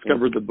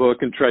discovered the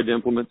book and tried to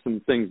implement some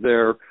things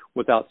there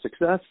without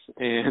success.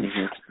 And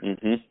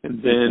and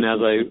then as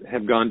I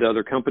have gone to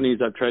other companies,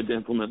 I've tried to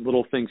implement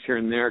little things here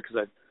and there because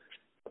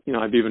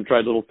I've even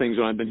tried little things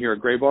when I've been here at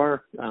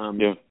Graybar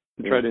and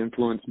try to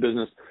influence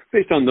business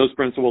based on those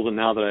principles. And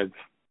now that I've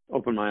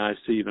opened my eyes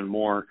to even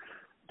more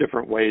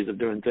different ways of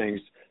doing things,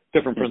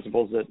 different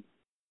principles that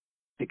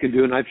you can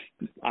do. And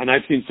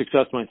I've seen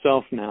success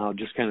myself now,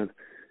 just kind of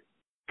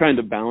trying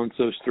to balance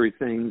those three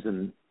things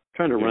and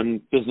trying to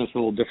run business a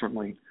little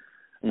differently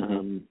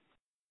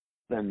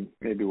than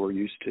maybe we're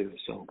used to.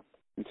 So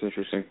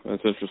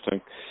That's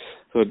interesting.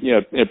 So yeah,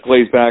 it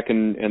plays back,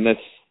 and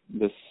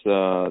this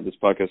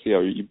podcast,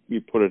 yeah,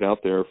 you put it out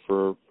there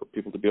for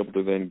people to be able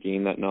to then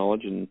gain that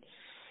knowledge and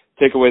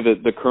take away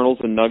the kernels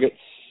and nuggets,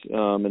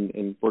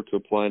 and work to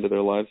apply into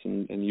their lives.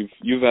 And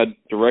you've had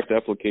direct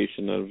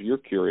application of your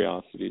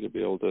curiosity to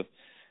be able to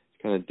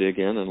kind of dig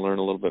in and learn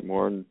a little bit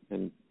more,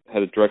 and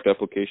had a direct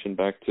application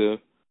back to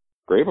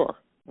Graybar.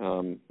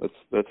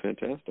 That's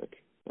fantastic.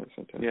 That's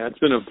fantastic. Yeah,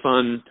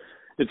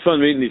 it's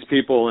fun meeting these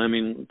people. I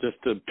mean, just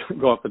to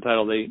go off the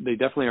title, they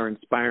definitely are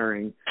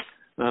inspiring.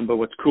 But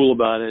what's cool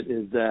about it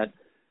is that,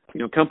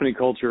 company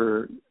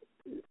culture,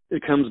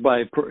 it comes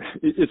by,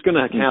 it's going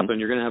to happen.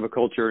 You're going to have a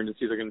culture, and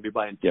it's either going to be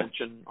by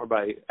intention or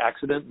by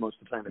accident. Most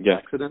of the time it's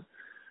accident.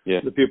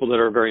 Yeah. The people that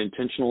are very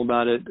intentional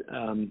about it,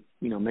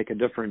 make a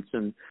difference.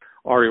 And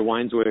Ari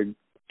Weinswig,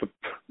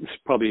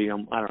 probably, I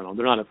don't know,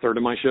 they're not a third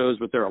of my shows,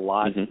 but they're a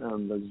lot.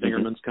 The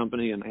Zingerman's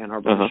company in Ann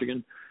Arbor,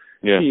 Michigan.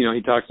 Yeah.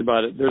 He talks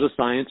about it. There's a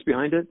science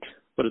behind it,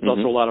 but it's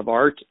also a lot of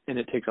art, and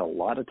it takes a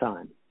lot of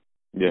time.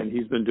 Yeah. And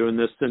he's been doing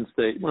this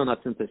not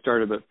since they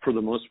started, but for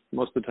the most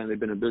of the time they've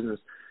been in business.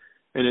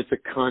 And it's a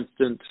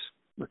constant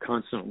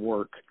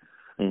work.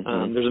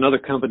 There's another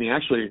company,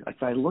 actually,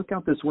 if I look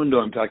out this window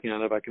I'm talking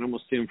out of, I can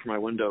almost see them from my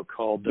window,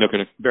 called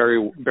Barry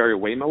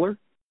Waymiller.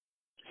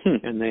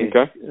 And they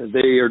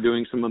are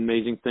doing some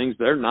amazing things.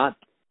 They're not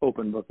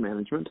open book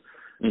management,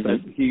 but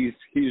he's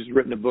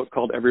written a book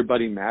called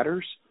Everybody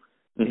Matters,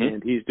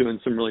 and he's doing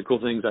some really cool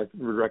things. I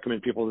would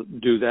recommend people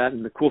do that.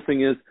 And the cool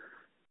thing is,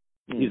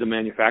 he's a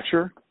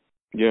manufacturer.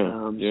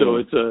 So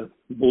it's a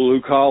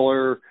blue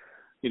collar,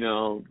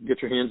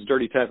 get your hands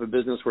dirty type of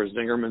business, whereas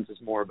Zingerman's is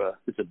more of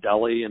it's a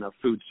deli and a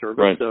food service.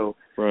 Right. So,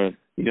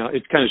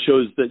 it kind of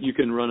shows that you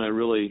can run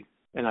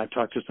and I've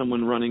talked to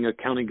someone running a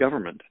county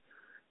government.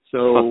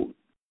 So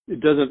it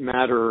doesn't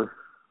matter.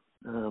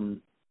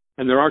 And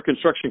there are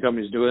construction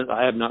companies doing it.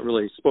 I have not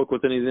really spoke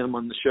with any of them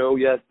on the show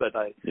yet, but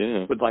I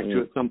would like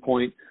to at some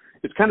point.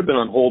 It's kind of been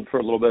on hold for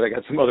a little bit. I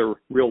got some other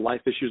real life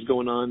issues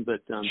going on,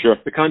 but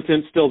the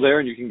content's still there,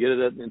 and you can get it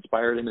at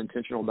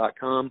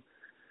inspiredandintentional.com.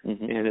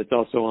 And it's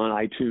also on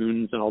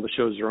iTunes, and all the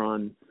shows are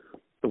on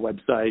the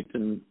website.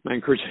 And I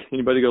encourage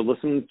anybody to go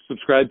listen,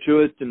 subscribe to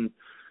it, and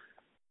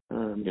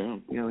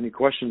any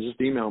questions,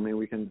 just email me.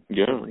 We can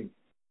certainly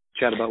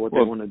chat about what they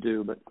want to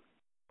do. But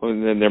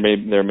and then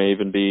there may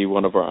even be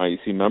one of our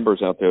IEC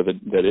members out there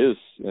that is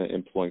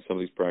employing some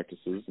of these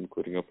practices,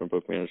 including open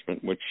book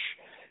management, which,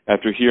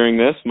 after hearing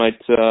this, might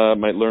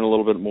learn a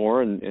little bit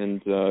more,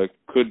 and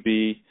could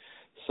be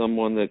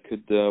someone that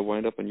could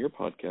wind up on your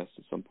podcast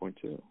at some point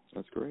too.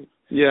 That's great.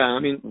 Yeah, I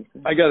mean,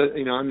 I got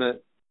to,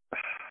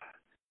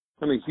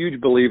 I'm a huge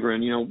believer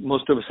in,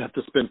 most of us have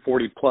to spend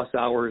 40 plus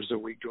hours a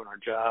week doing our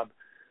job.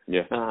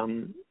 Yeah.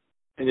 And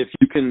if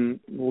you can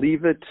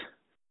leave it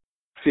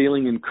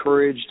feeling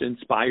encouraged,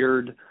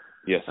 inspired,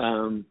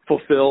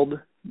 fulfilled,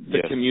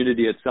 the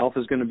community itself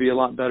is going to be a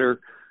lot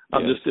better.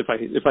 I'll just, if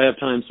I have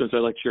time, since I'd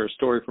like to share a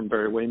story from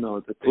Barry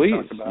Waymiller that they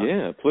talk about.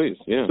 Yeah, please.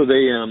 Yeah. So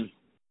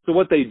so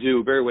what they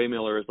do, Barry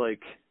Waymiller is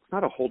it's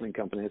not a holding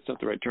company, it's not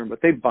the right term,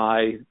 but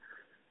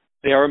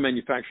they are a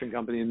manufacturing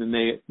company, and then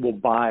they will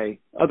buy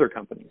other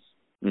companies.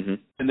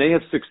 And they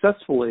have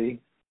successfully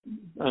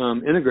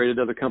integrated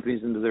other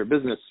companies into their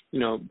business.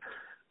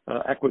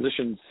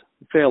 Acquisitions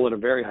fail at a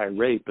very high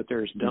rate, but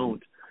theirs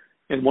don't.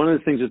 And one of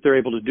the things that they're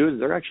able to do is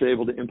they're actually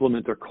able to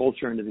implement their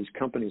culture into these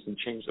companies and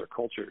change their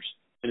cultures,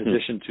 in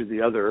addition to the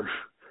other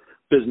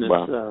business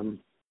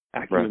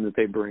acumen that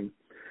they bring.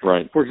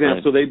 Right. For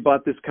example, so they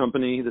bought this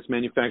company, this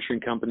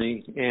manufacturing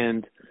company,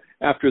 and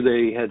after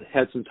they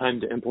had some time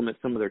to implement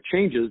some of their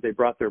changes, they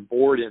brought their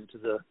board into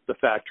the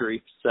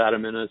factory, sat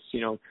them in a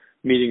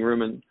meeting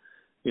room, and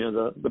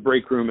the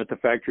break room at the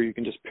factory. You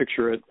can just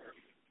picture it.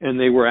 And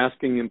they were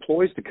asking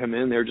employees to come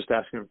in. They were just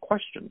asking them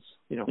questions,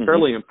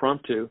 fairly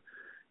impromptu.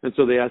 And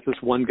so they asked this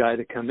one guy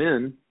to come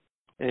in,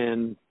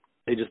 and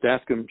they just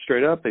asked him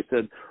straight up. They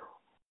said,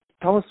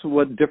 "Tell us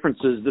what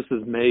differences this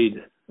has made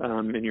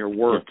in your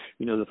work,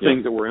 the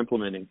things that we're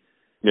implementing."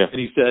 Yeah. And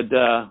he said,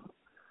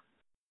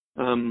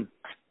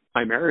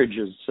 my marriage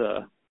is,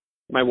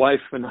 my wife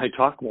and I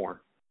talk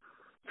more,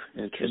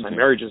 and my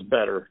marriage is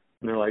better.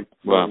 And they're like,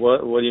 well,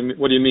 what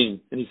do you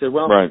mean? And he said,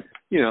 well,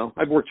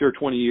 I've worked here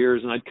 20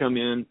 years, and I'd come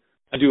in,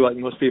 I do like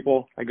most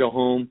people, I go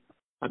home,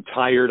 I'm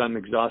tired, I'm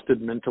exhausted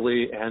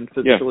mentally and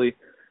physically.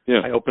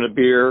 Yeah. I open a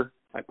beer,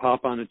 I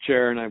pop on a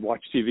chair, and I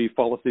watch TV,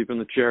 fall asleep in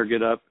the chair,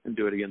 get up, and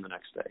do it again the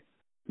next day.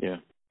 Yeah.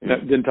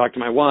 Didn't talk to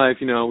my wife,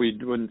 we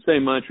wouldn't say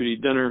much, we'd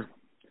eat dinner.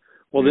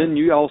 Well, then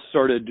you all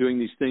started doing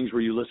these things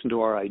where you listen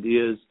to our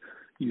ideas,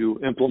 you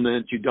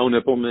implement, you don't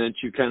implement,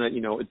 you kind of,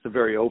 it's a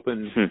very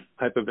open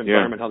type of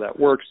environment, how that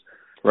works.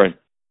 Right.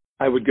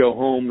 I would go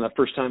home the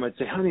first time, I'd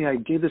say, honey, I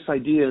gave this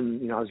idea,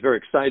 and, I was very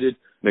excited.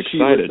 She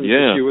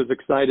was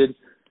excited.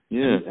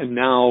 Yeah. And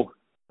now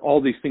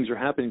all these things are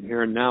happening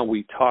here, and now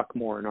we talk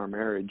more in our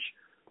marriage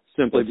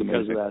simply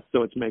because of that.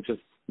 So it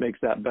makes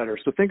that better.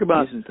 So think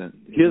about his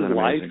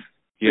life,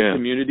 the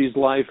community's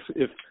life.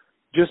 If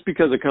just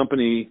because a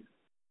company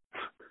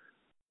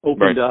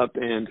opened up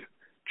and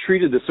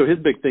treated this, so his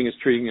big thing is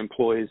treating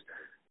employees,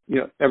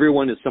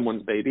 everyone is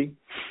someone's baby,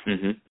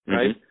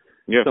 right?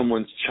 Yeah.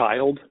 Someone's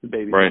child.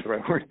 Baby right. is the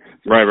right word.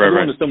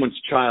 Everyone is someone's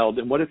child.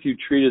 And what if you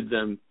treated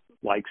them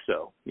like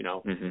so?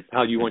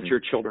 How you want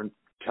your children,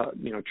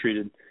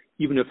 treated.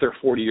 Even if they're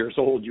 40 years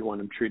old, you want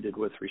them treated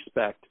with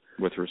respect.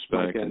 With respect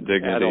like and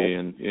dignity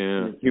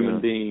and a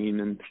human being.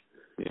 And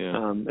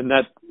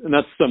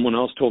that's someone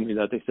else told me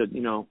that. They said,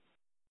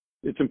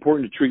 it's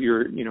important to treat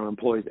your,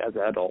 employees as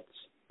adults,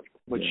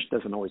 which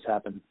doesn't always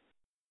happen.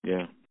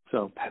 Yeah.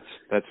 So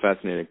that's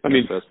fascinating.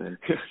 Fascinating.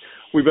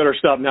 We better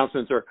stop now,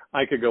 Spenser.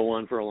 I could go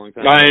on for a long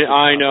time.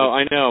 I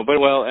know. But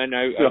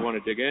I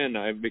want to dig in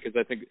because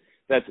I think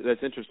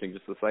that's interesting,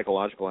 just the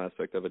psychological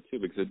aspect of it too,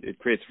 because it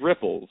creates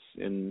ripples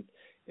in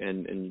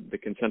the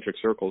concentric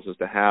circles as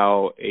to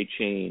how a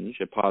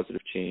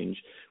positive change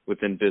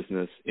within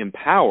business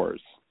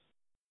empowers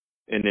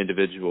an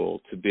individual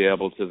to be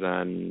able to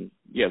then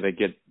they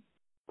get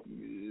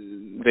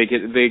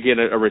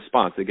a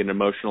response. They get an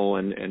emotional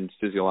and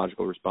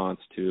physiological response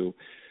to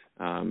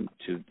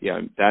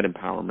that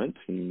empowerment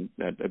and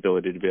that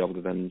ability to be able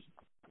to then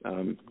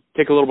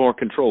take a little more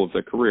control of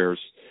their careers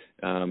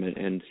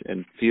and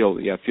feel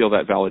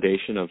that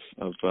validation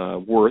of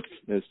worth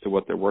as to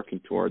what they're working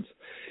towards,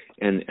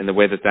 and the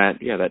way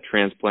that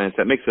transplants,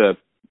 that makes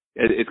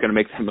it's going to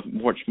make them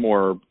much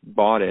more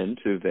bought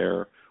into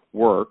their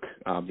work,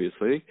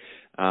 obviously,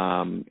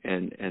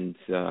 and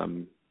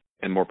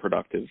more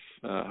productive,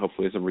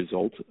 hopefully as a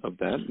result of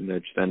that, and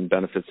which then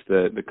benefits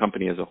the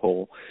company as a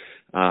whole.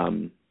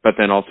 But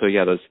then also,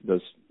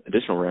 those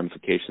additional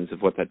ramifications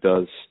of what that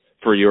does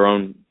for your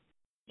own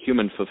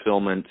human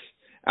fulfillment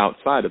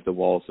outside of the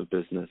walls of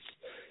business.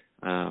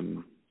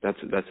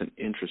 That's an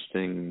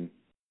interesting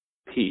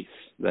piece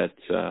that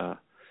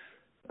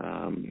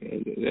I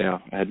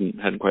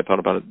hadn't quite thought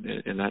about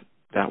it in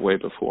that way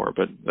before.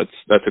 But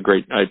that's a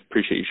great. I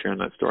appreciate you sharing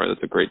that story.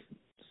 That's a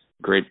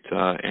great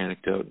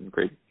anecdote and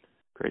great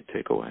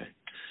takeaway.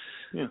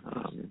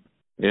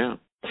 Yeah.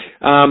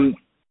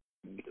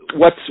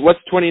 What's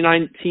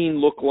 2019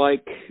 look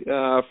like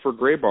for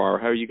Graybar?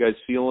 How are you guys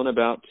feeling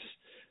about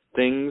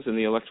things in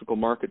the electrical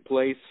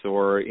marketplace,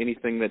 or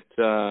anything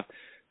that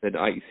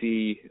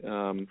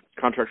IEC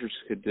contractors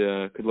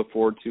could look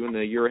forward to in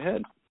the year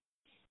ahead?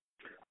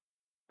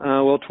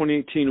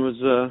 2018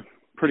 was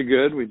pretty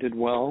good. We did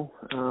well,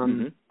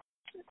 and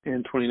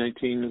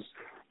 2019 is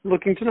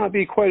looking to not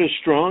be quite as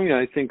strong.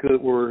 I think that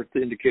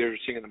the indicators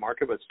are seeing in the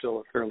market, but still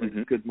a fairly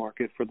good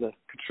market for the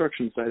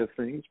construction side of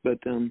things. But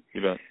you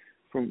bet.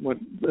 From what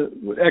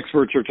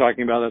experts are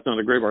talking about, that's not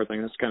a Graybar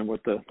thing. That's kind of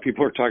what the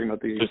people are talking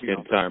about. The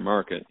entire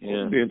market.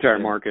 Yeah. The entire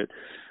market.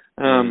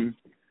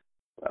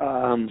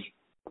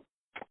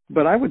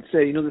 But I would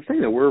say, the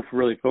thing that we're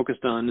really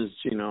focused on is,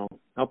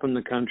 helping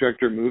the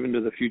contractor move into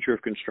the future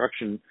of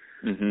construction.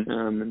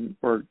 And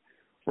we're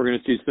going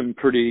to see some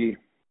pretty,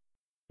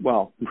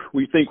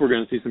 we think we're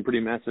going to see some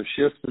pretty massive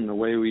shifts in the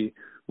way we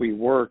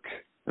work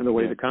and the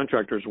way the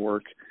contractors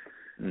work.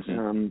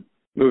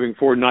 Moving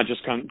forward, not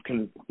just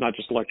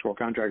electrical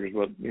contractors,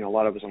 but a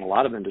lot of us in a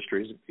lot of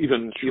industries,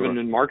 even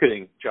in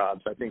marketing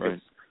jobs. I think you're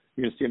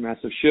going to see a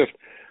massive shift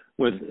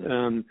with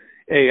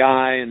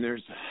AI, and I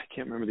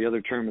can't remember the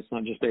other term. It's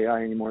not just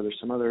AI anymore. There's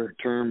some other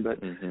term,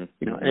 but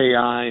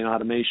AI and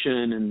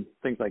automation and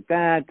things like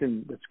that,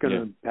 and it's going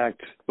to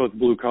impact both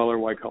blue collar,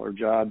 white collar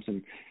jobs,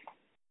 and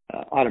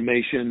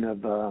automation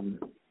of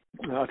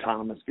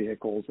autonomous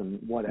vehicles and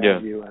what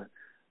have you.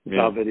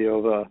 Saw a video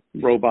of a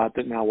robot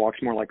that now walks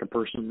more like a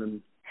person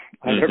than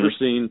I've ever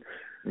seen,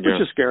 which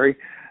is scary.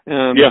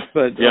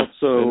 But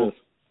also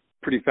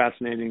pretty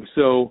fascinating.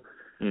 So,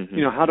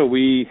 how do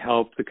we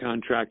help the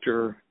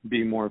contractor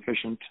be more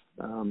efficient?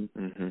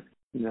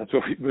 That's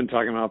what we've been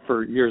talking about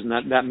for years, and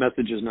that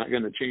message is not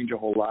going to change a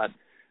whole lot.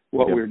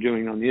 What we're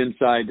doing on the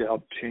inside to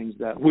help change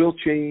that will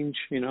change,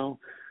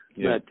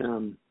 But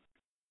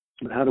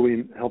how do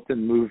we help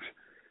them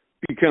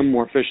become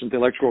more efficient? The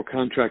electrical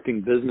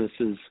contracting business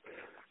is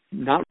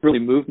not really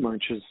moved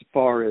much as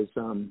far as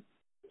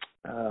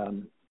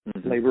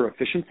labor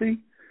efficiency.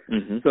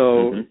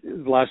 So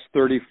the last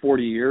 30,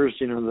 40 years,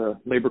 the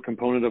labor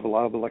component of a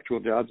lot of electrical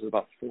jobs is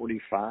about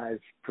 45%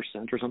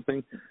 or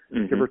something,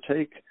 give or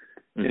take.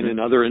 And in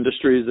other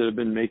industries that have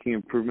been making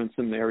improvements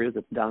in the areas,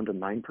 it's down to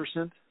 9%.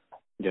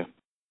 Yeah.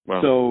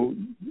 Wow. So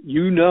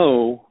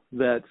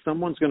that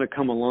someone's going to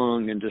come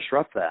along and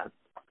disrupt that.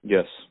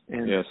 Yes.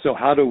 And so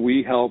how do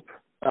we help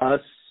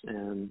us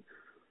and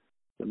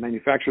the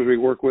manufacturers we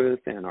work with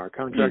and our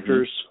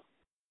contractors,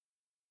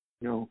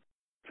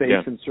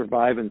 face and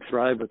survive and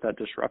thrive with that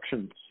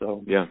disruption?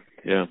 So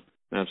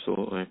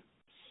absolutely,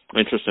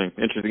 interesting,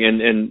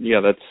 and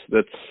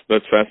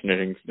that's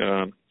fascinating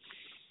because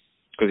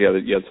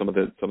some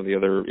of the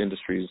other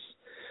industries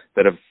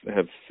that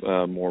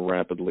have more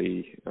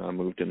rapidly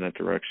moved in that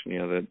direction.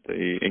 That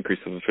the increase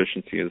of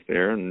efficiency is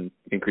there, and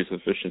increase of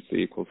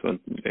efficiency equals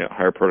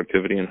higher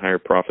productivity and higher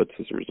profits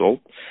as a result.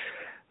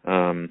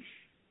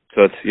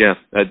 So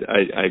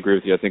I agree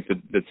with you. I think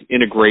that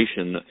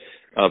integration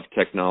of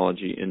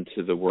technology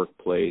into the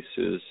workplace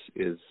is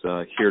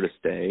here to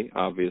stay,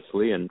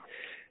 obviously, and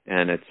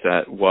it's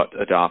at what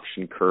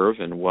adoption curve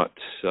and what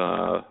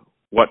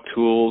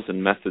tools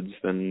and methods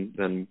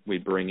then we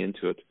bring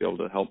into it to be able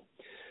to help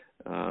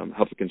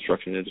the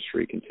construction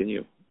industry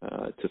continue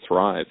to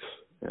thrive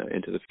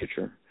into the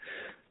future.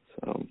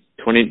 So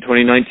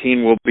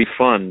 2019 will be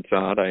fun,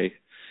 Todd. I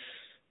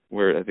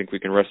think we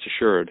can rest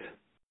assured.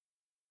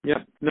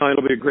 Yeah, no,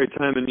 it'll be a great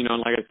time, and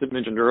like I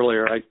mentioned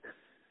earlier,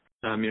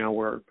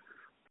 we're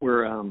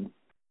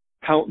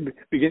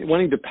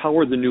wanting to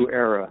power the new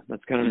era.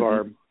 That's kind of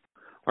our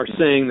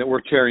saying that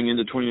we're carrying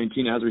into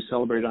 2019 as we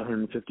celebrate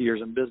 150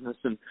 years in business.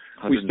 And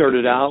we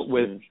started out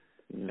with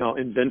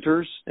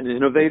inventors and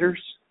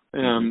innovators,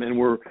 and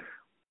we're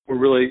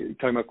really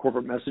talking about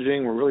corporate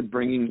messaging. We're really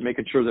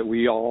making sure that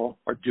we all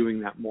are doing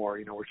that more.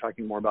 We're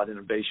talking more about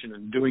innovation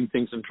and doing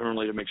things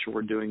internally to make sure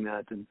we're doing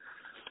that, and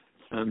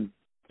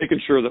making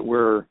sure that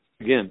we're,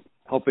 again,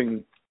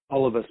 helping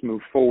all of us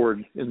move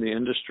forward in the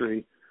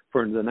industry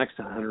for the next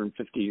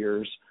 150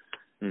 years,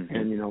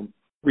 and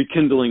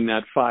rekindling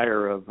that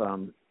fire of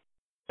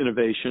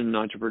innovation,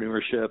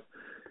 entrepreneurship,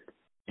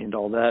 and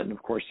all that, and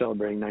of course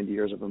celebrating 90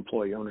 years of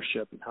employee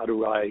ownership. And how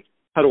do I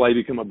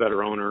become a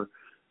better owner,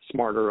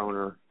 smarter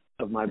owner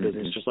of my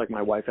business, just like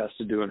my wife has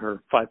to do in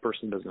her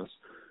 5-person business?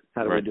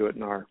 How do I do it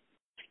in our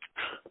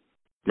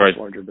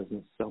larger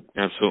business? So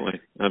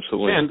absolutely.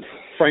 And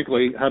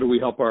frankly, how do we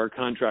help our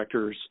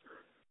contractors,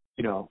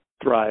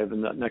 thrive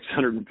in that next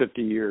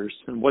 150 years?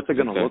 And what's it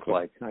going to look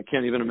like? I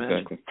can't even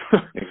imagine.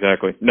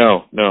 Exactly.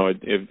 No,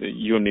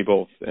 you and me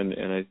both. And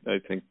I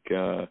think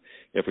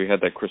if we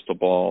had that crystal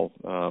ball,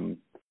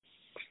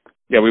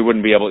 we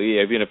wouldn't be able to,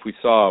 even if we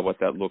saw what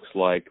that looks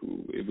like,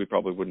 we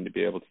probably wouldn't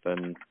be able to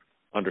then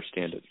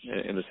understand it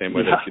in the same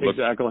way that if you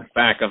look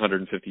back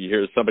 150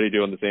 years, somebody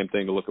doing the same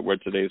thing to look at where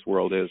today's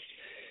world is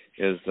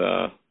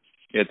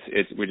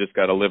we just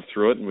got to live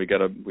through it, and we got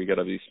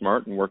to be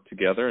smart and work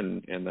together,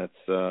 and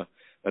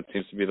that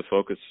seems to be the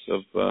focus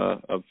of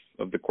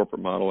the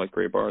corporate model like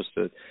Graybar, is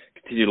to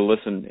continue to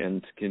listen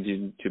and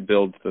continue to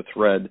build the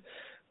thread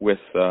with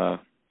our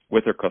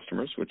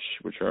customers,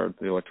 which are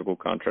the electrical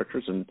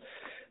contractors, and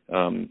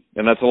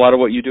that's a lot of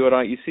what you do at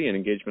IEC and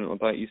engagement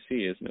with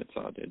IEC, isn't it,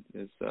 Todd?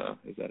 Is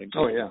that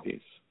engagement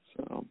piece?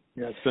 So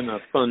it's been a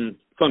fun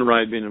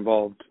ride being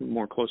involved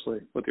more closely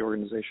with the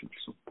organization.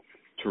 So.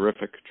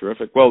 Terrific.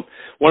 Well,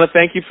 want to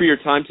thank you for your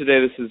time today.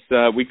 This is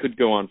we could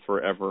go on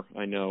forever,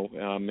 I know,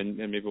 and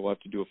maybe we'll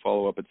have to do a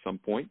follow-up at some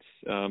point,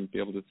 be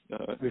able to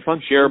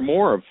share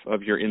more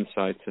of your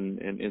insights and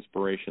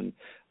inspiration.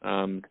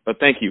 But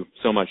thank you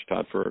so much,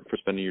 Todd, for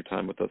spending your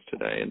time with us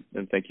today,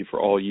 and thank you for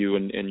all you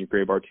and your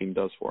Graybar team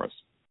does for us.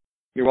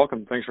 You're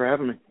welcome. Thanks for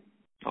having me.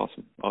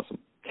 Awesome.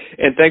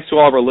 And thanks to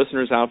all of our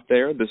listeners out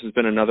there. This has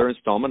been another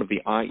installment of the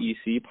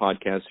IEC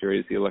podcast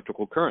series, The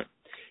Electrical Current.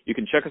 You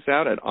can check us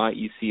out at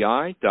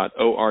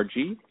ieci.org,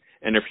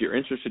 and if you're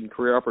interested in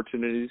career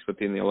opportunities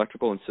within the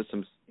electrical and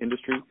systems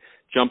industry,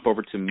 jump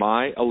over to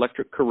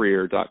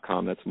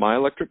myelectriccareer.com. That's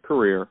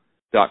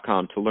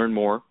myelectriccareer.com to learn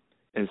more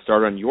and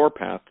start on your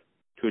path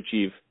to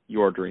achieve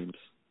your dreams.